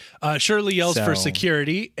 Shirley yells for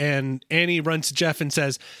security, and Annie runs to Jeff and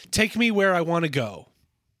says, "Take me where I want to go,"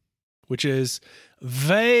 which is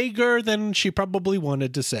vaguer than she probably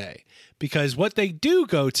wanted to say. Because what they do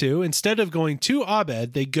go to, instead of going to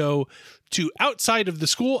Abed, they go to outside of the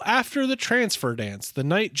school after the transfer dance, the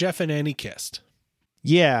night Jeff and Annie kissed.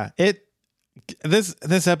 Yeah,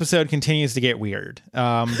 this episode continues to get weird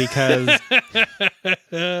because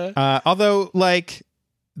although like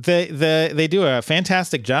they do a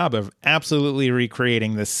fantastic job of absolutely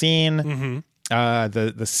recreating the scene.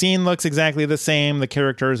 The scene looks exactly the same. The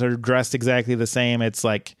characters are dressed exactly the same. It's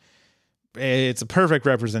like it's a perfect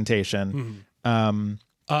representation.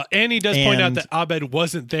 Annie does point out that Abed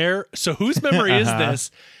wasn't there. So whose memory is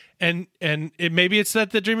this? And maybe it's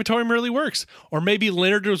that the Dreamatorium really works, or maybe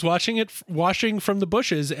Leonard was washing from the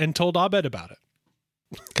bushes and told Abed about it.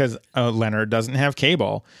 Because Leonard doesn't have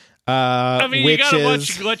cable. I mean, you gotta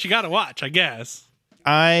watch what you gotta watch, I guess.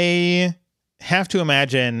 I have to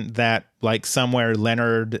imagine that like somewhere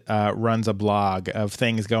Leonard runs a blog of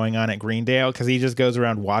things going on at Greendale because he just goes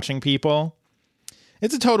around watching people.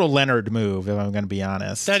 It's a total Leonard move, if I'm going to be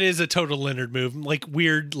honest. That is a total Leonard move. Like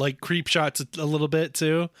weird, like creep shots a little bit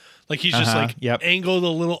too. Like he's just angled a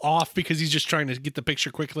little off because he's just trying to get the picture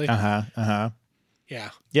quickly. Yeah.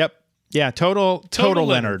 Yep. Yeah. Total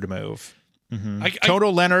Leonard move.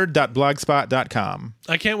 TotalLeonard.blogspot.com.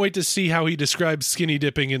 I can't wait to see how he describes skinny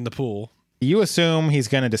dipping in the pool. You assume he's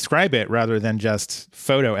going to describe it rather than just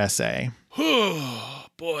photo essay. Oh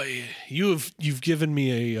boy, you've given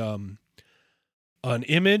me an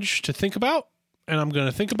image to think about, and I'm going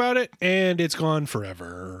to think about it, and it's gone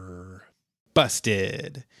forever.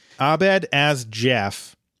 Busted. Abed as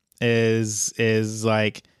Jeff is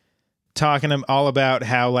like talking all about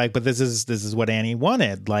how like, but this is what Annie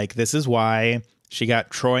wanted. Like, this is why she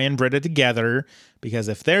got Troy and Britta together, because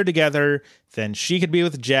if they're together, then she could be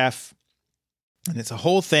with Jeff. And it's a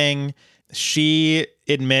whole thing. She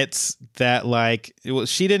admits that like,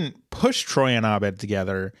 she didn't push Troy and Abed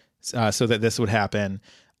together so that this would happen.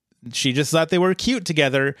 She just thought they were cute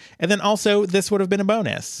together. And then also this would have been a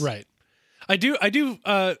bonus. Right. I do.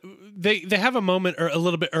 They have a moment a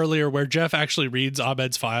little bit earlier where Jeff actually reads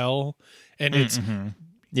Abed's file, and it's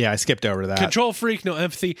yeah, I skipped over that. Control freak, no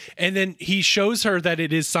empathy, and then he shows her that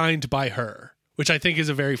it is signed by her, which I think is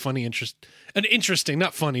a very funny interesting,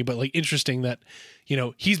 not funny, but like interesting that, you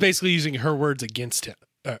know, he's basically using her words against him.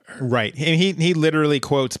 Right. And he literally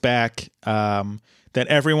quotes back that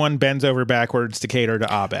everyone bends over backwards to cater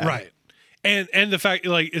to Abed. Right. And the fact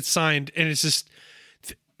like it's signed, and it's just.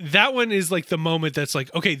 That one is like the moment that's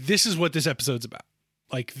like, okay, this is what this episode's about.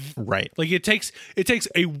 Like, right. Like it takes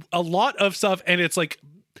a lot of stuff, and it's like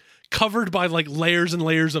covered by like layers and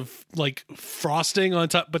layers of like frosting on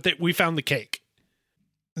top, but we found the cake.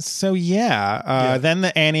 So yeah. Then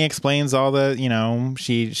Annie explains all the, you know,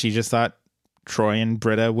 she just thought Troy and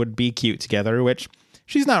Britta would be cute together, which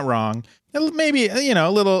she's not wrong. Maybe, you know,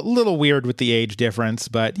 a little weird with the age difference,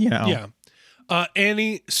 but you know. Yeah.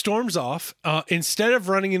 Annie storms off. Instead of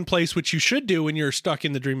running in place, which you should do when you're stuck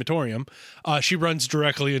in the Dreamatorium, she runs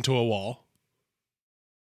directly into a wall.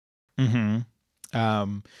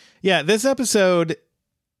 Yeah, this episode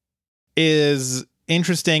is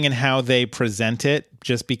interesting in how they present it,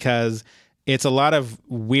 just because it's a lot of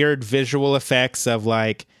weird visual effects of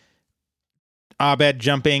like Abed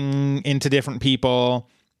jumping into different people,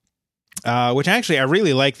 which actually I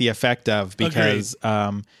really like the effect of, because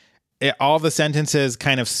all the sentences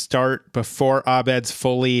kind of start before Abed's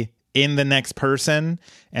fully in the next person.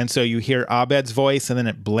 And so you hear Abed's voice and then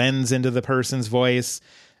it blends into the person's voice.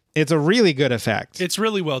 It's a really good effect. It's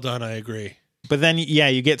really well done. I agree. But then, yeah,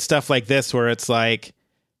 you get stuff like this where it's like,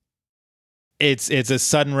 it's a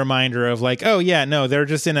sudden reminder of like, oh yeah, no, they're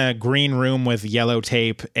just in a green room with yellow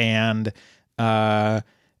tape, and Annie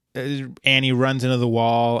runs into the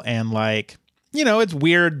wall, and like, you know, it's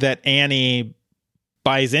weird that Annie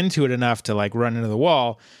buys into it enough to like run into the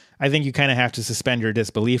wall. I think you kind of have to suspend your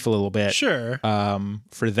disbelief a little bit, sure,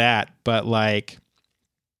 for that. But like,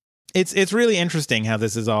 it's really interesting how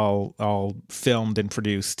this is all filmed and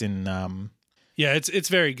produced. And yeah, it's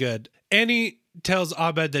very good. Annie tells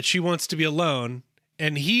Abed that she wants to be alone,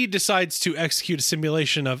 and he decides to execute a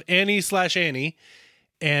simulation of Annie/Annie,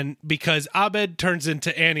 and because Abed turns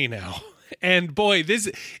into Annie now. And boy,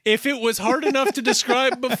 if it was hard enough to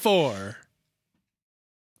describe before.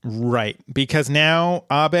 Right, because now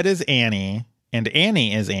Abed is Annie and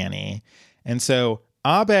Annie is Annie. And so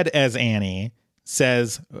Abed as Annie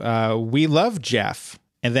says, we love Jeff.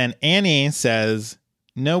 And then Annie says,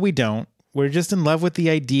 no, we don't. We're just in love with the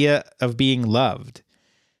idea of being loved.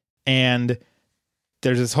 And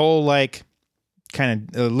there's this whole like kind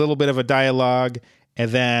of a little bit of a dialogue. And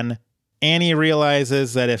then Annie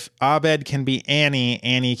realizes that if Abed can be Annie,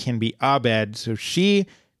 Annie can be Abed. So she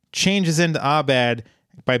changes into Abed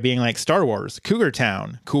by being like Star Wars, Cougar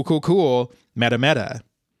Town, cool, meta.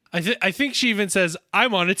 I think she even says,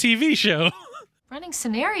 I'm on a TV show. Running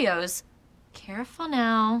scenarios? Careful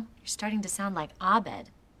now. You're starting to sound like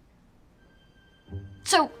Abed.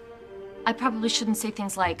 So, I probably shouldn't say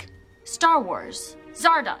things like Star Wars,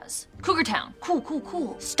 Zardoz, Cougar Town,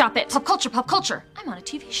 cool. Stop it. Pop culture. I'm on a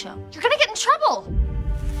TV show. You're gonna get in trouble.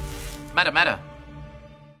 Meta.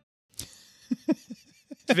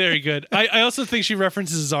 Very good. I also think she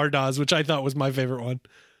references Zardoz, which I thought was my favorite one.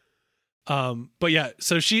 But yeah,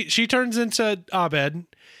 so she turns into Abed,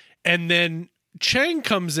 and then Chang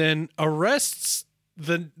comes in, arrests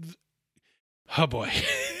oh boy,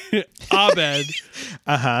 Abed.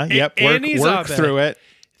 Yep. Work through it.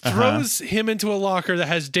 Throws him into a locker that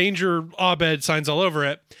has danger Abed signs all over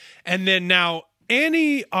it, and then now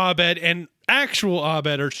Annie, Abed, and actual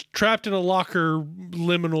Abed are trapped in a locker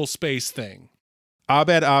liminal space thing.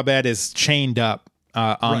 Abed is chained up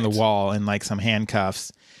on the wall in like some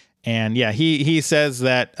handcuffs. And yeah, he says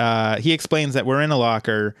that he explains that we're in a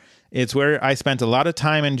locker. It's where I spent a lot of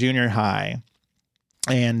time in junior high.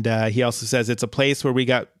 And he also says it's a place where we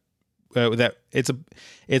got that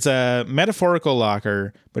it's a metaphorical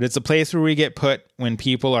locker, but it's a place where we get put when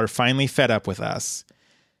people are finally fed up with us.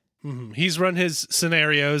 Mm-hmm. He's run his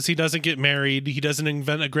scenarios. He doesn't get married. He doesn't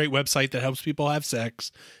invent a great website that helps people have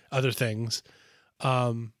sex, other things.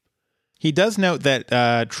 He does note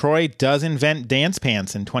that Troy does invent dance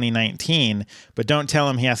pants in 2019, but don't tell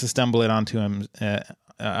him he has to stumble it onto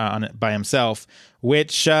by himself,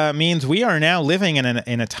 which means we are now living in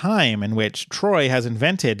a time in which Troy has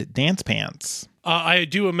invented dance pants. I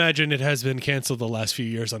do imagine it has been canceled the last few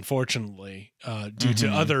years, unfortunately, due to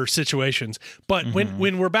other situations. But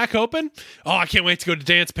when we're back open, I can't wait to go to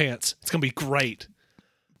Dance Pants. It's going to be great.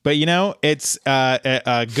 But, it's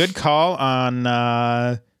a good call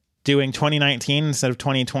on doing 2019 instead of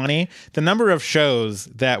 2020. The number of shows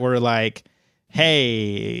that were like,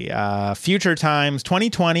 hey, future times,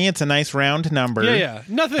 2020, it's a nice round number. Yeah.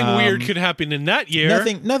 Nothing weird could happen in that year.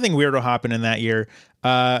 Nothing weird will happen in that year.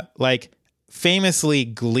 Famously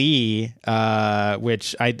Glee,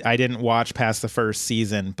 which I didn't watch past the first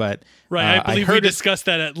season, but right, I believe we discussed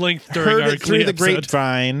that at length during our Glee through the episode.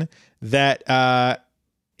 grapevine that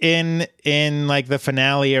in like the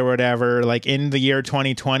finale or whatever, like in the year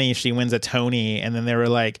 2020, she wins a Tony, and then they were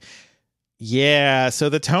like, yeah, so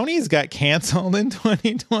the Tonys got canceled in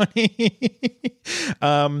 2020.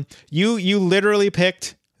 You literally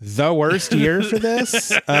picked the worst year for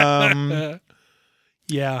this.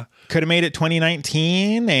 Yeah. Could have made it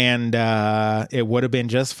 2019 and it would have been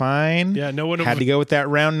just fine. Yeah, no one had to go with that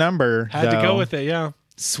round number. Had to go with it, yeah.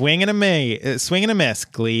 Swing and a miss,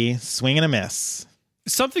 Glee. Swing and a miss.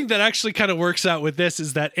 Something that actually kind of works out with this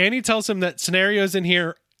is that Annie tells him that scenarios in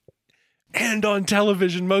here and on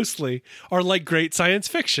television mostly are like great science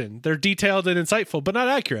fiction. They're detailed and insightful, but not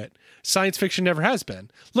accurate. Science fiction never has been.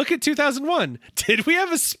 Look at 2001. Did we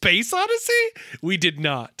have a space odyssey? We did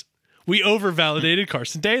not. We over-validated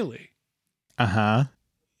Carson Daly. Uh-huh.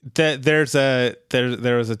 There was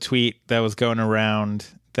a tweet that was going around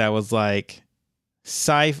that was like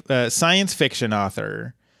science fiction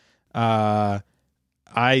author. I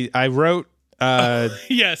wrote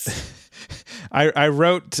yes. I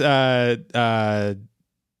wrote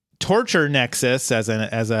Torture Nexus as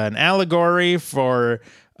an allegory for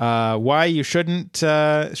why you shouldn't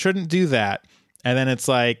do that. And then it's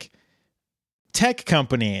like, tech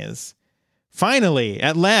companies, finally,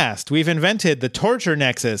 at last, we've invented the torture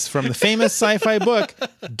nexus from the famous sci-fi book,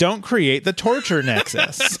 Don't Create the Torture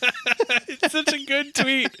Nexus. It's such a good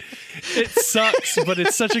tweet. It sucks, but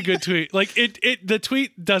it's such a good tweet. Like the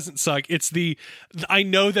tweet doesn't suck. It's I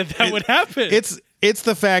know that would happen. It's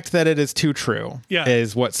the fact that it is too true. Yeah.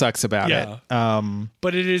 Is what sucks about it.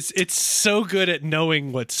 But it's so good at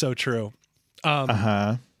knowing what's so true.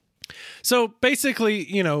 So basically,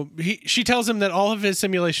 she tells him that all of his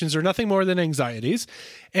simulations are nothing more than anxieties,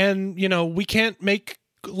 and we can't make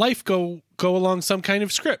life go along some kind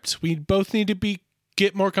of script. We both need to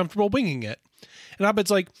get more comfortable winging it. And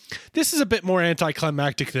Abed's like, this is a bit more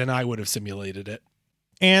anticlimactic than I would have simulated it.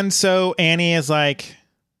 And so Annie is like,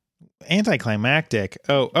 anticlimactic?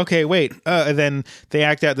 Oh, okay, wait. Then they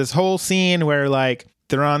act out this whole scene where like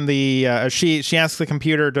they're on the she asks the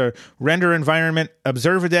computer to render environment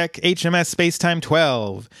Observadeck HMS Spacetime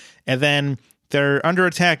 12, and then they're under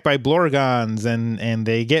attack by Blorgons, and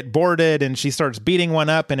they get boarded, and she starts beating one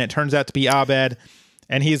up, and it turns out to be Abed,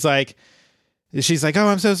 and she's like, oh,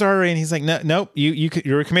 I'm so sorry, and he's like, nope,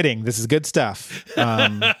 you're committing. This is good stuff.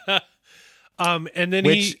 And then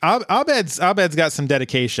Abed's got some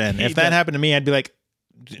dedication. If that happened to me, I'd be like,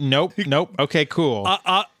 nope, okay, cool.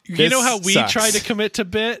 You know how we sucks. try to commit to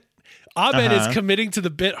bit? Abed is committing to the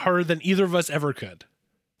bit harder than either of us ever could.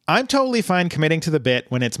 I'm totally fine committing to the bit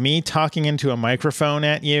when it's me talking into a microphone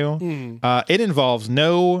at you. It involves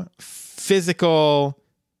no physical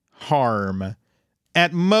harm.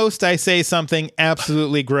 At most, I say something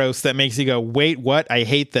absolutely gross that makes you go, wait, what? I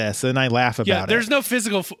hate this. And I laugh about it. Yeah, there's no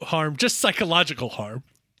physical harm, just psychological harm.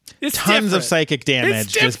 It's tons different. of psychic damage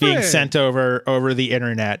just being sent over the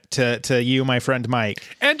internet to you, my friend Mike.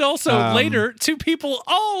 And also later to people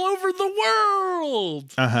all over the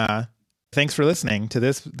world. Thanks for listening to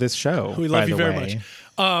this show. We love you very much.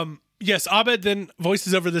 Yes, Abed then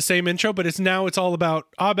voices over the same intro, but it's all about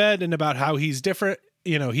Abed and about how he's different.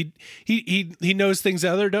 He knows things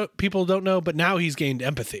that other people don't know, but now he's gained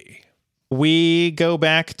empathy. We go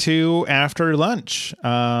back to after lunch,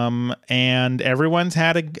 and everyone's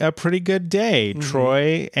had a pretty good day.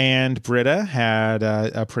 Troy and Britta had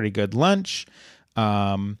a pretty good lunch.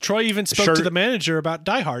 Troy even spoke to the manager about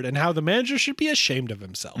Die Hard and how the manager should be ashamed of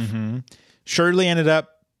himself. Shirley ended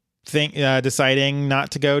up deciding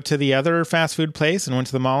not to go to the other fast food place and went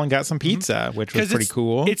to the mall and got some pizza, which was pretty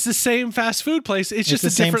cool. It's the same fast food place. It's just a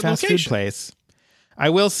different fast location. Food place. I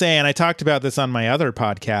will say, and I talked about this on my other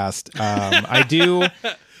podcast. I do.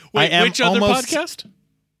 Wait, which other podcast?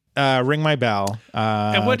 Ring My Bell.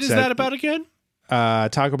 And what is that about again?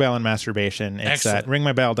 Taco Bell and masturbation. It's at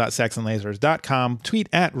ringmybell.sexandlasers.com. Tweet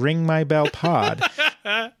at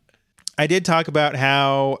ringmybellpod. I did talk about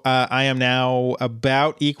how I am now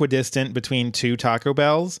about equidistant between 2 Taco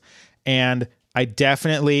Bells, and I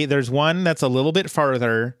definitely, there's one that's a little bit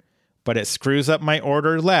farther, but it screws up my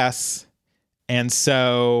order less. And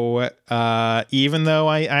so even though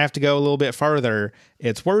I have to go a little bit farther,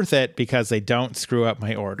 it's worth it because they don't screw up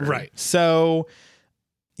my order. Right. So,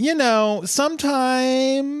 you know,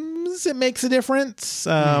 sometimes it makes a difference.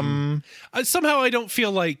 Somehow I don't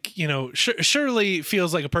feel like, you know, Shirley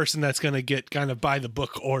feels like a person that's going to get kind of by the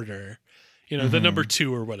book order, you know, the number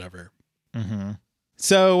 2 or whatever. Mm-hmm.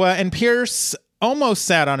 So, and Pierce almost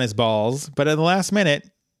sat on his balls, but at the last minute,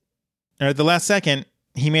 or the last second,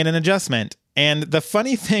 he made an adjustment. And the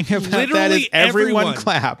funny thing about that is everyone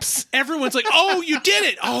claps. Everyone's like, oh, you did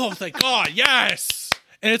it. Oh, thank God. Yes.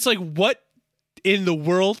 And it's like, what in the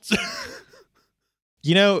world?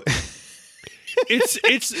 You know, it's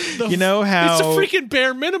the, you know how it's a freaking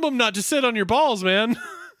bare minimum not to sit on your balls, man.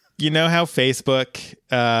 You know how Facebook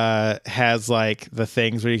has like the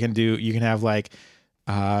things where you can have like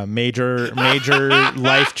major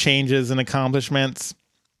life changes and accomplishments.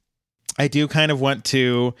 I do kind of want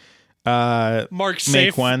to Mark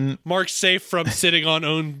make one. Mark safe from sitting on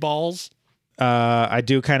own balls. I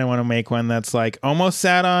do kind of want to make one that's like almost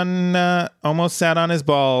sat on his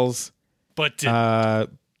balls, but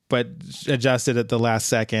adjusted at the last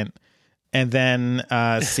second, and then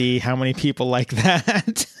see how many people like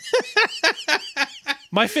that.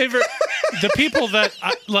 My favorite, the people that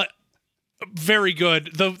very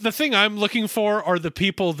good. The thing I'm looking for are the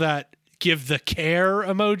people that give the care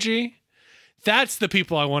emoji. That's the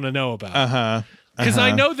people I want to know about. Because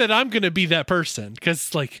I know that I'm going to be that person.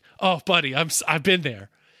 Because like, oh, buddy, I've been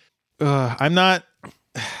there. I'm not.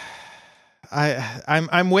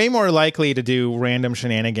 I'm way more likely to do random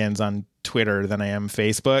shenanigans on Twitter than I am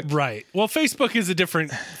Facebook. Right. Well, Facebook is a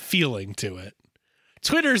different feeling to it.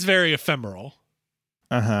 Twitter is very ephemeral.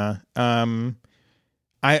 I'm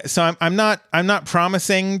not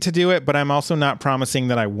promising to do it, but I'm also not promising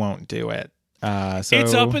that I won't do it. So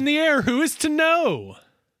it's up in the air. Who is to know?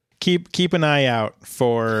 Keep an eye out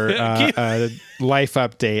for a life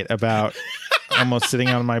update about almost sitting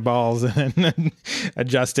on my balls and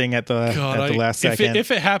adjusting at the last second.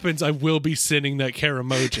 If it happens, I will be sending that care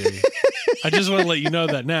emoji. I just want to let you know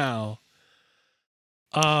that now.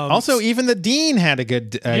 Also, even the dean had a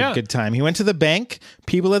good time. He went to the bank.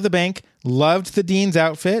 People at the bank loved the dean's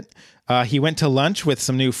outfit. He went to lunch with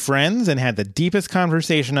some new friends and had the deepest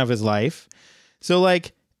conversation of his life. So,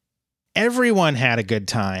 like, everyone had a good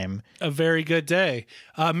time. A very good day.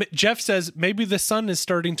 Jeff says maybe the sun is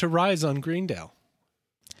starting to rise on Greendale.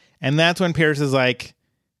 And that's when Pierce is like,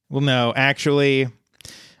 well, no, actually,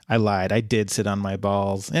 I lied. I did sit on my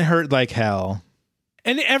balls. It hurt like hell.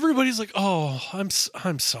 And everybody's like, oh, I'm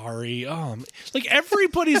sorry. Like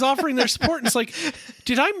everybody's offering their support. And it's like,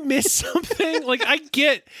 did I miss something? Like I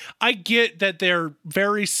get that they're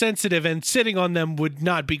very sensitive and sitting on them would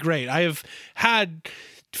not be great. I have had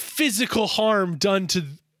physical harm done to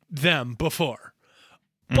them before.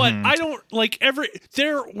 But I don't like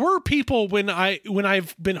there were people when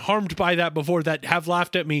I've been harmed by that before that have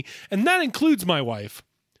laughed at me. And that includes my wife.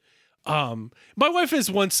 My wife has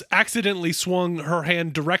once accidentally swung her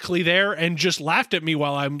hand directly there and just laughed at me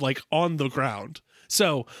while I'm like on the ground.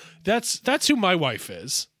 So that's who my wife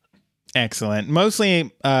is. Excellent.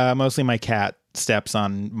 Mostly my cat steps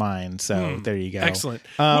on mine. So there you go. Excellent.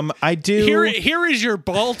 I do. Here is your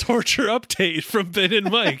ball torture update from Ben and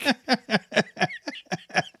Mike.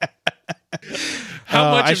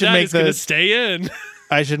 How much of that is going to stay in?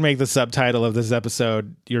 I should make the subtitle of this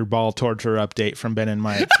episode "Your Ball Torture Update" from Ben and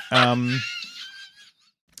Mike.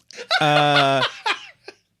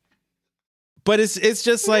 But it's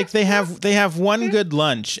just like they have one good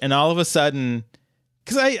lunch, and all of a sudden,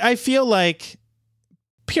 because I feel like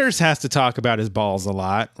Pierce has to talk about his balls a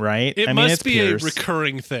lot, right? It must be Pierce. A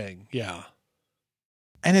recurring thing, yeah.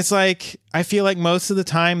 And it's like I feel like most of the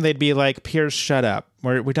time they'd be like, Pierce, shut up.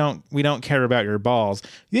 We don't care about your balls.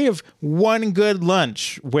 You have one good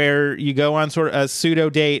lunch where you go on sort of a pseudo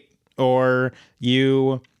date, or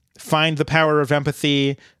you find the power of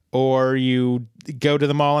empathy, or you go to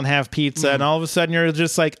the mall and have pizza, and all of a sudden you're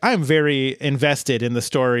just like, I'm very invested in the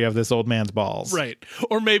story of this old man's balls. Right.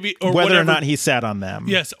 Or maybe whether whatever, or not he sat on them.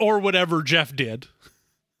 Yes, or whatever Jeff did.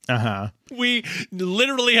 We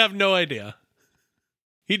literally have no idea.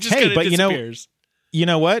 He just kind of disappears. You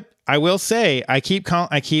know what? I will say I keep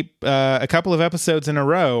a couple of episodes in a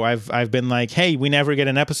row. I've been like, hey, we never get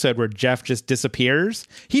an episode where Jeff just disappears.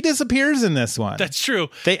 He disappears in this one. That's true.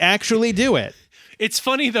 They actually do it. It's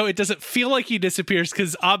funny though. It doesn't feel like he disappears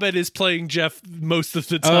because Abed is playing Jeff most of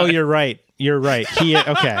the time. Oh, you're right. He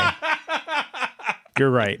okay. You're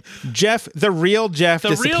right. Jeff, the real Jeff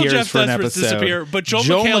disappears for an episode. Disappear, but Joel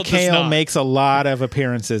McHale does not. Makes a lot of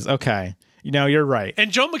appearances. Okay. You're right. And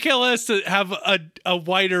Joel McHale has to have a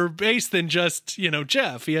wider base than just,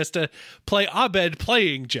 Jeff. He has to play Abed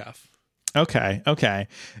playing Jeff. Okay.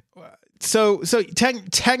 So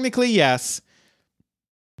technically, yes,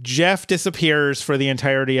 Jeff disappears for the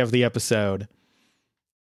entirety of the episode,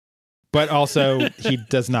 but also he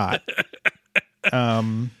does not.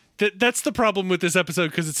 That's the problem with this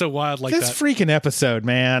episode because it's so wild like this that. This freaking episode,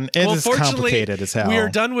 man. It is complicated as hell. We are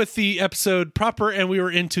done with the episode proper and we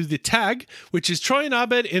were into the tag, which is Troy and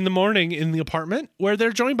Abed in the morning in the apartment where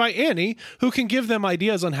they're joined by Annie, who can give them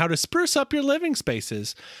ideas on how to spruce up your living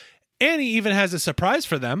spaces. Annie even has a surprise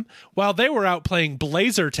for them. While they were out playing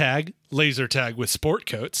laser tag with sport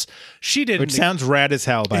coats, she did... Which sounds rad as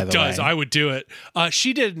hell, by the way. It does. I would do it.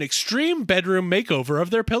 She did an extreme bedroom makeover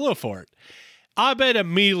of their pillow fort. Abed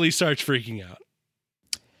immediately starts freaking out.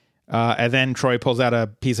 And then Troy pulls out a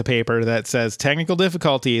piece of paper that says technical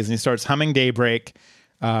difficulties, and he starts humming Daybreak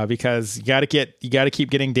because you got to keep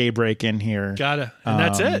getting Daybreak in here. And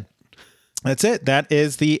that's it. That's it. That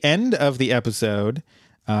is the end of the episode,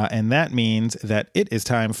 and that means that it is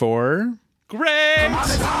time for Great.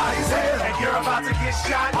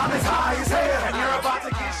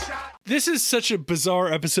 This is such a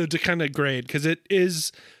bizarre episode to kind of grade because it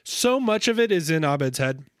is so much of it is in Abed's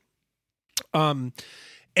head. And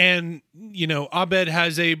Abed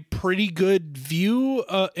has a pretty good view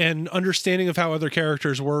and understanding of how other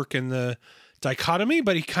characters work and the dichotomy,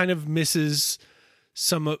 but he kind of misses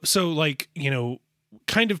some. So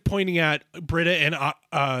kind of pointing at Britta and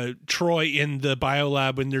Troy in the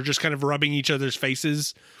biolab when they're just kind of rubbing each other's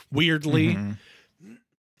faces weirdly. Mm-hmm.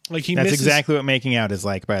 That's exactly what making out is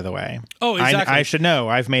like, by the way. Oh, exactly. I should know.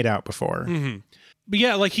 I've made out before. Mm-hmm. But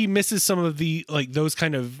yeah, he misses some of the, those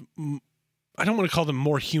kind of, I don't want to call them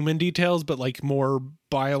more human details, but more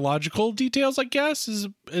biological details, I guess is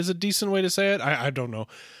a decent way to say it. I don't know.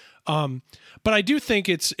 But I do think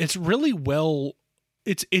it's really well,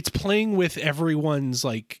 it's playing with everyone's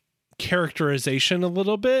characterization a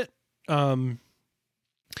little bit.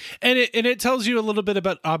 And it tells you a little bit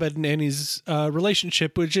about Abed and Annie's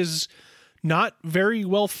relationship, which is not very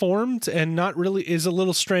well formed and not really is a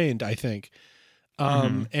little strained, I think.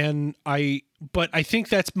 But I think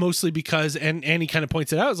that's mostly because, and Annie kind of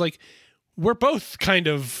points it out, is we're both kind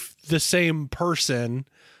of the same person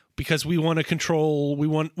because we want to control, we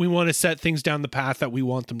want to set things down the path that we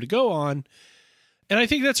want them to go on. And I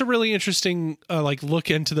think that's a really interesting look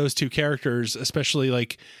into those two characters, especially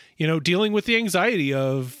dealing with the anxiety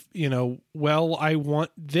of, I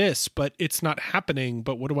want this, but it's not happening.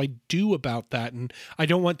 But what do I do about that? And I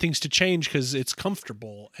don't want things to change because it's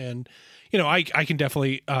comfortable. And, I can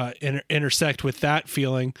definitely intersect with that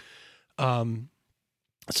feeling.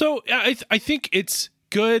 So I think it's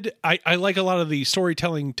good. I like a lot of the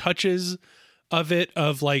storytelling touches of it,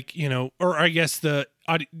 of or I guess the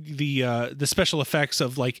special effects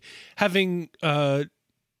of having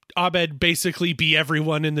Abed basically be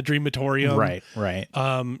everyone in the Dreamatorium. Right.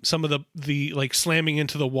 Some of the slamming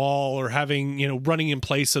into the wall or having, running in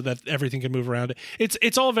place so that everything can move around.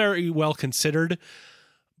 It's all very well considered,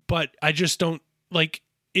 but I just don't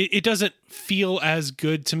it doesn't feel as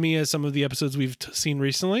good to me as some of the episodes we've seen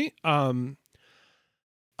recently.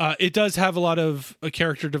 It does have a lot of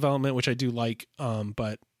character development, which I do like.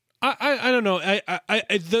 But I don't know.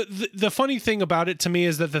 The funny thing about it to me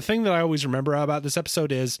is that the thing that I always remember about this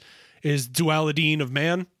episode is Duality of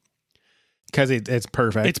Man. Because it's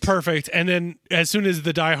perfect. It's perfect. And then as soon as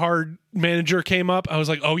the Die Hard manager came up, I was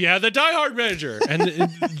like, oh yeah, the Die Hard manager. And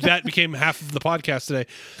that became half of the podcast today.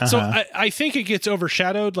 Uh-huh. So I think it gets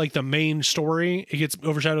overshadowed, the main story. It gets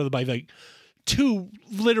overshadowed by two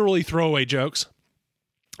literally throwaway jokes.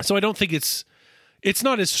 So I don't think it's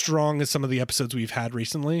not as strong as some of the episodes we've had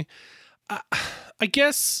recently. I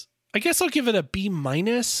guess I'll give it a B-.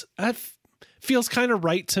 That feels kind of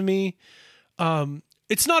right to me.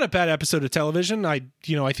 It's not a bad episode of television. I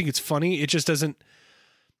think it's funny. It just doesn't.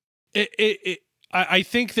 I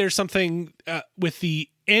think there's something with the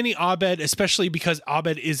Annie Abed, especially because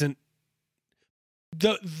Abed isn't.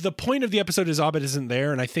 The point of the episode is Abed isn't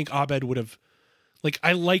there, and I think Abed would have.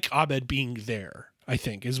 I like Abed being there, I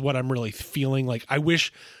think, is what I'm really feeling. I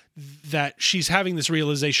wish that she's having this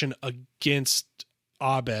realization against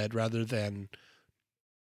Abed rather than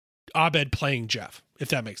Abed playing Jeff, if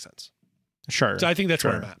that makes sense. Sure. So I think that's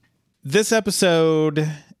where I'm at. This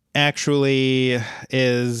episode actually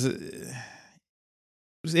is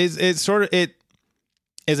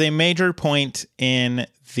a major point in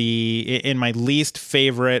my least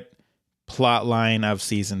favorite plot line of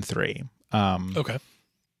season 3. Okay.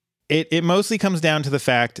 It mostly comes down to the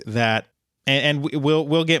fact that, and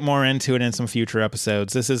we'll get more into it in some future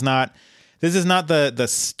episodes. This is not the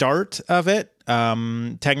start of it.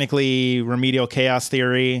 Technically, Remedial Chaos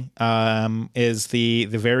Theory is the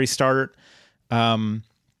very start. But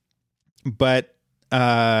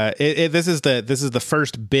this is the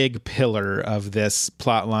first big pillar of this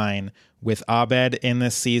plot line with Abed in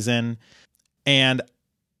this season, and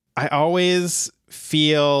I always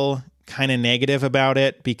feel kind of negative about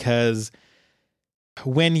it because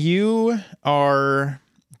when you are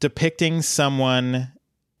depicting someone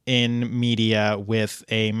in media with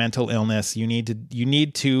a mental illness, you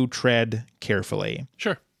need to tread carefully.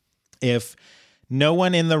 Sure. If no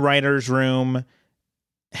one in the writer's room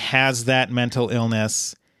has that mental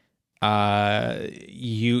illness,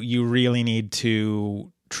 you really need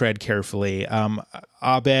to tread carefully.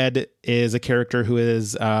 Abed is a character who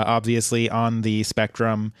is obviously on the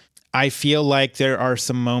spectrum. I feel like there are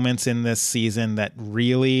some moments in this season that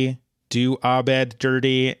really do Abed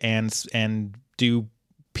dirty and do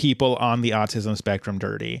people on the autism spectrum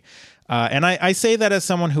dirty. And I say that as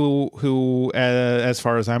someone who as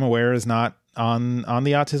far as I'm aware, is not on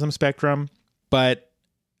the autism spectrum, but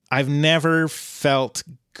I've never felt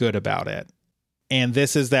good about it. And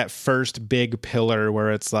this is that first big pillar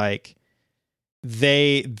where it's like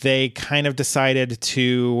they kind of decided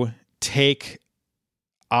to take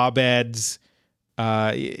Abed's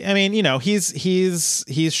he's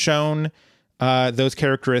shown those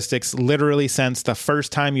characteristics literally since the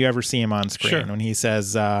first time you ever see him on screen. Sure. When he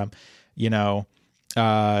says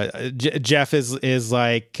Jeff is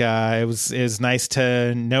like it is nice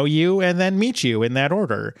to know you and then meet you in that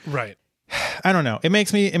order. Right. I don't know. It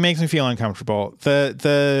makes me feel uncomfortable.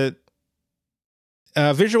 The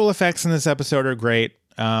visual effects in this episode are great.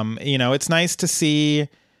 It's nice to see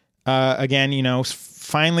again,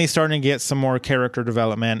 finally starting to get some more character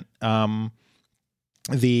development.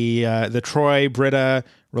 The Troy Britta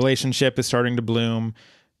relationship is starting to bloom.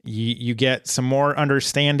 You get some more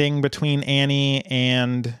understanding between Annie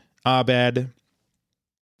and Abed.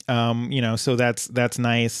 So that's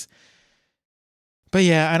nice. But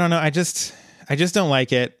yeah, I don't know. I just don't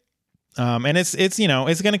like it. And it's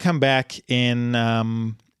going to come back in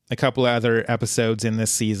a couple of other episodes in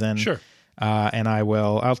this season. Sure. And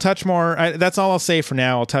I'll touch more. That's all I'll say for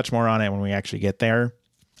now. I'll touch more on it when we actually get there.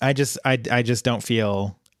 I just don't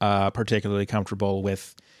feel particularly comfortable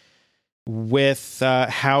with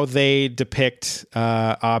how they depict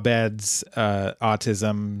Abed's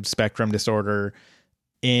autism spectrum disorder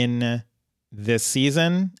in this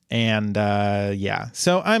season. And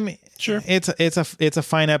so I'm sure it's a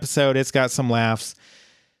fine episode. It's got some laughs.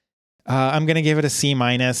 I'm going to give it a C-.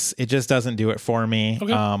 It just doesn't do it for me.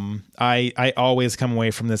 Okay. I always come away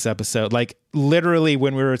from this episode, like literally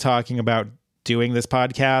when we were talking about doing this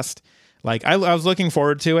podcast, like I was looking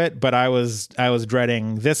forward to it, but I was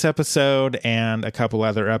dreading this episode and a couple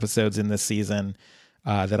other episodes in this season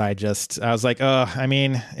that I was like,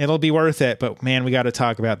 it'll be worth it, but man, we got to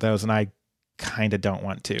talk about those. And I kind of don't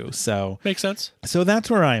want to. So makes sense. So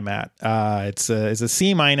that's where I'm at. It's a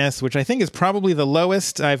C-, which I think is probably the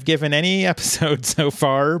lowest I've given any episode so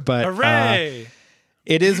far, but hooray!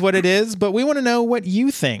 It is what it is. But we want to know what you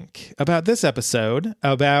think about this episode,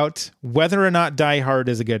 about whether or not Die Hard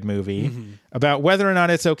is a good movie, about whether or not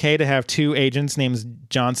it's okay to have two agents named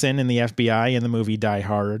Johnson in the FBI in the movie Die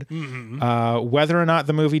Hard, whether or not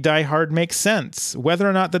the movie Die Hard makes sense, whether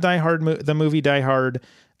or not the movie Die Hard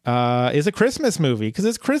is a Christmas movie because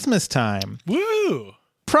it's Christmas time. Woo!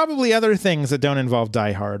 Probably other things that don't involve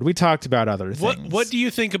Die Hard. We talked about other things. What do you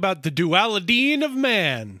think about the duality of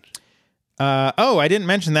man? I didn't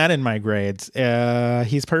mention that in my grades.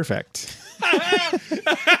 He's perfect.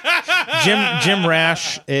 Jim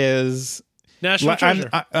Rash is national treasure.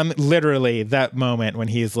 I'm literally that moment when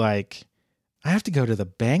he's like, I have to go to the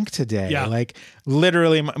bank today. Yeah. Like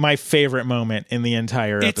literally my favorite moment in the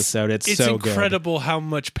entire episode. It's so good. It's incredible how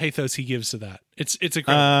much pathos he gives to that. It's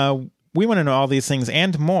incredible. We want to know all these things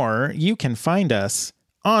and more. You can find us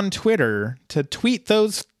on Twitter to tweet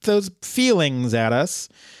those feelings at us.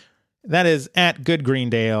 That is at Good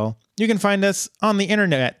Greendale. You can find us on the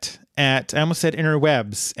internet at, I almost said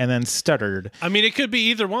interwebs and then stuttered. I mean, it could be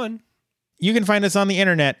either one. You can find us on the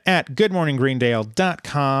internet at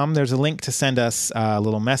goodmorninggreendale.com. There's a link to send us a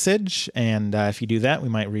little message. And if you do that, we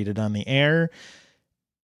might read it on the air.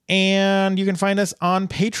 And you can find us on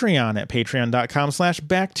Patreon at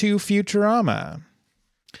patreon.com/backtofuturama.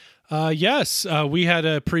 Yes, we had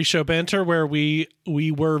a pre-show banter where we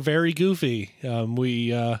were very goofy.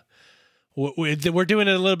 We're doing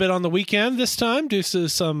it a little bit on the weekend this time due to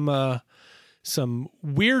some some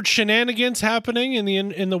weird shenanigans happening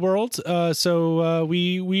in the world. So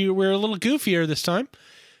we're a little goofier this time.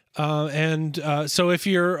 So if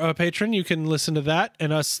you're a patron, you can listen to that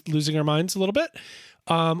and us losing our minds a little bit.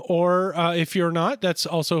 Or if you're not, that's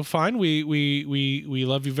also fine. We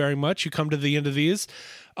love you very much. You come to the end of these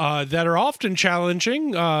that are often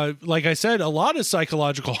challenging. Like I said, a lot of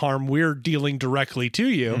psychological harm we're dealing directly to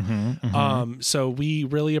you. So we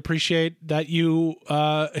really appreciate that you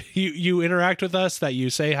interact with us, that you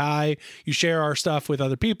say hi, you share our stuff with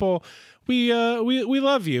other people. We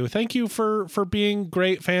love you. Thank you for being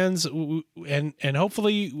great fans, and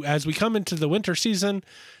hopefully as we come into the winter season,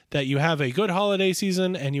 that you have a good holiday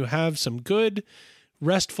season and you have some good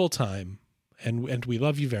restful time. And we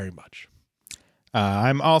love you very much.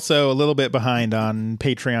 I'm also a little bit behind on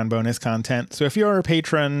Patreon bonus content. So if you're a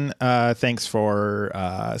patron, thanks for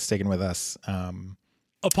sticking with us.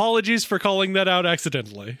 Apologies for calling that out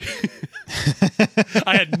accidentally.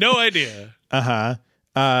 I had no idea.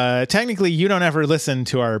 Technically, you don't ever listen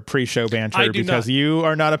to our pre-show banter because you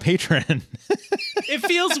are not a patron. It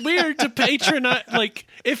feels weird to patronize. Like,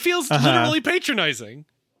 it feels literally patronizing.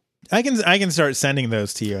 I can start sending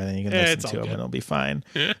those to you, and then you can listen to them, and it'll be fine.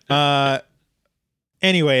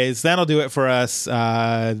 Anyways, that'll do it for us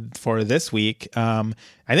for this week. I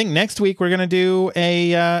think next week we're gonna do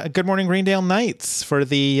a Good Morning Greendale Nights for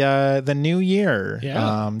the new year.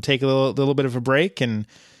 Yeah. Take a little bit of a break, and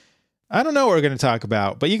I don't know what we're gonna talk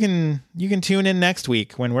about, but you can tune in next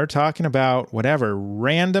week when we're talking about whatever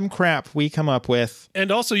random crap we come up with.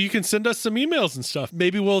 And also, you can send us some emails and stuff.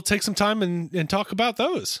 Maybe we'll take some time and talk about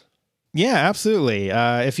those. Yeah, absolutely.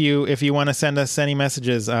 If you want to send us any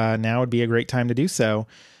messages, now would be a great time to do so.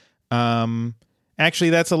 Actually,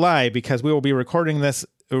 that's a lie because we will be recording this.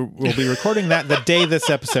 We'll be recording that the day this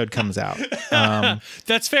episode comes out.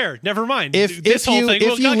 That's fair. Never mind. If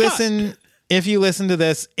you listen to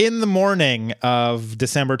this in the morning of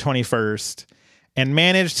December 21st and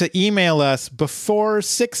manage to email us before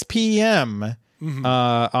 6 p.m.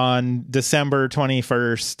 On December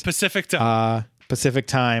 21st Pacific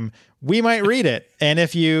time, we might read it. And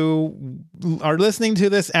if you are listening to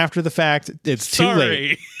this after the fact, it's too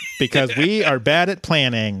late because we are bad at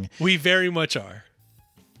planning. We very much are.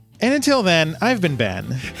 And until then, I've been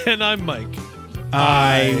Ben. And I'm Mike.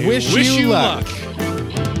 I wish you luck.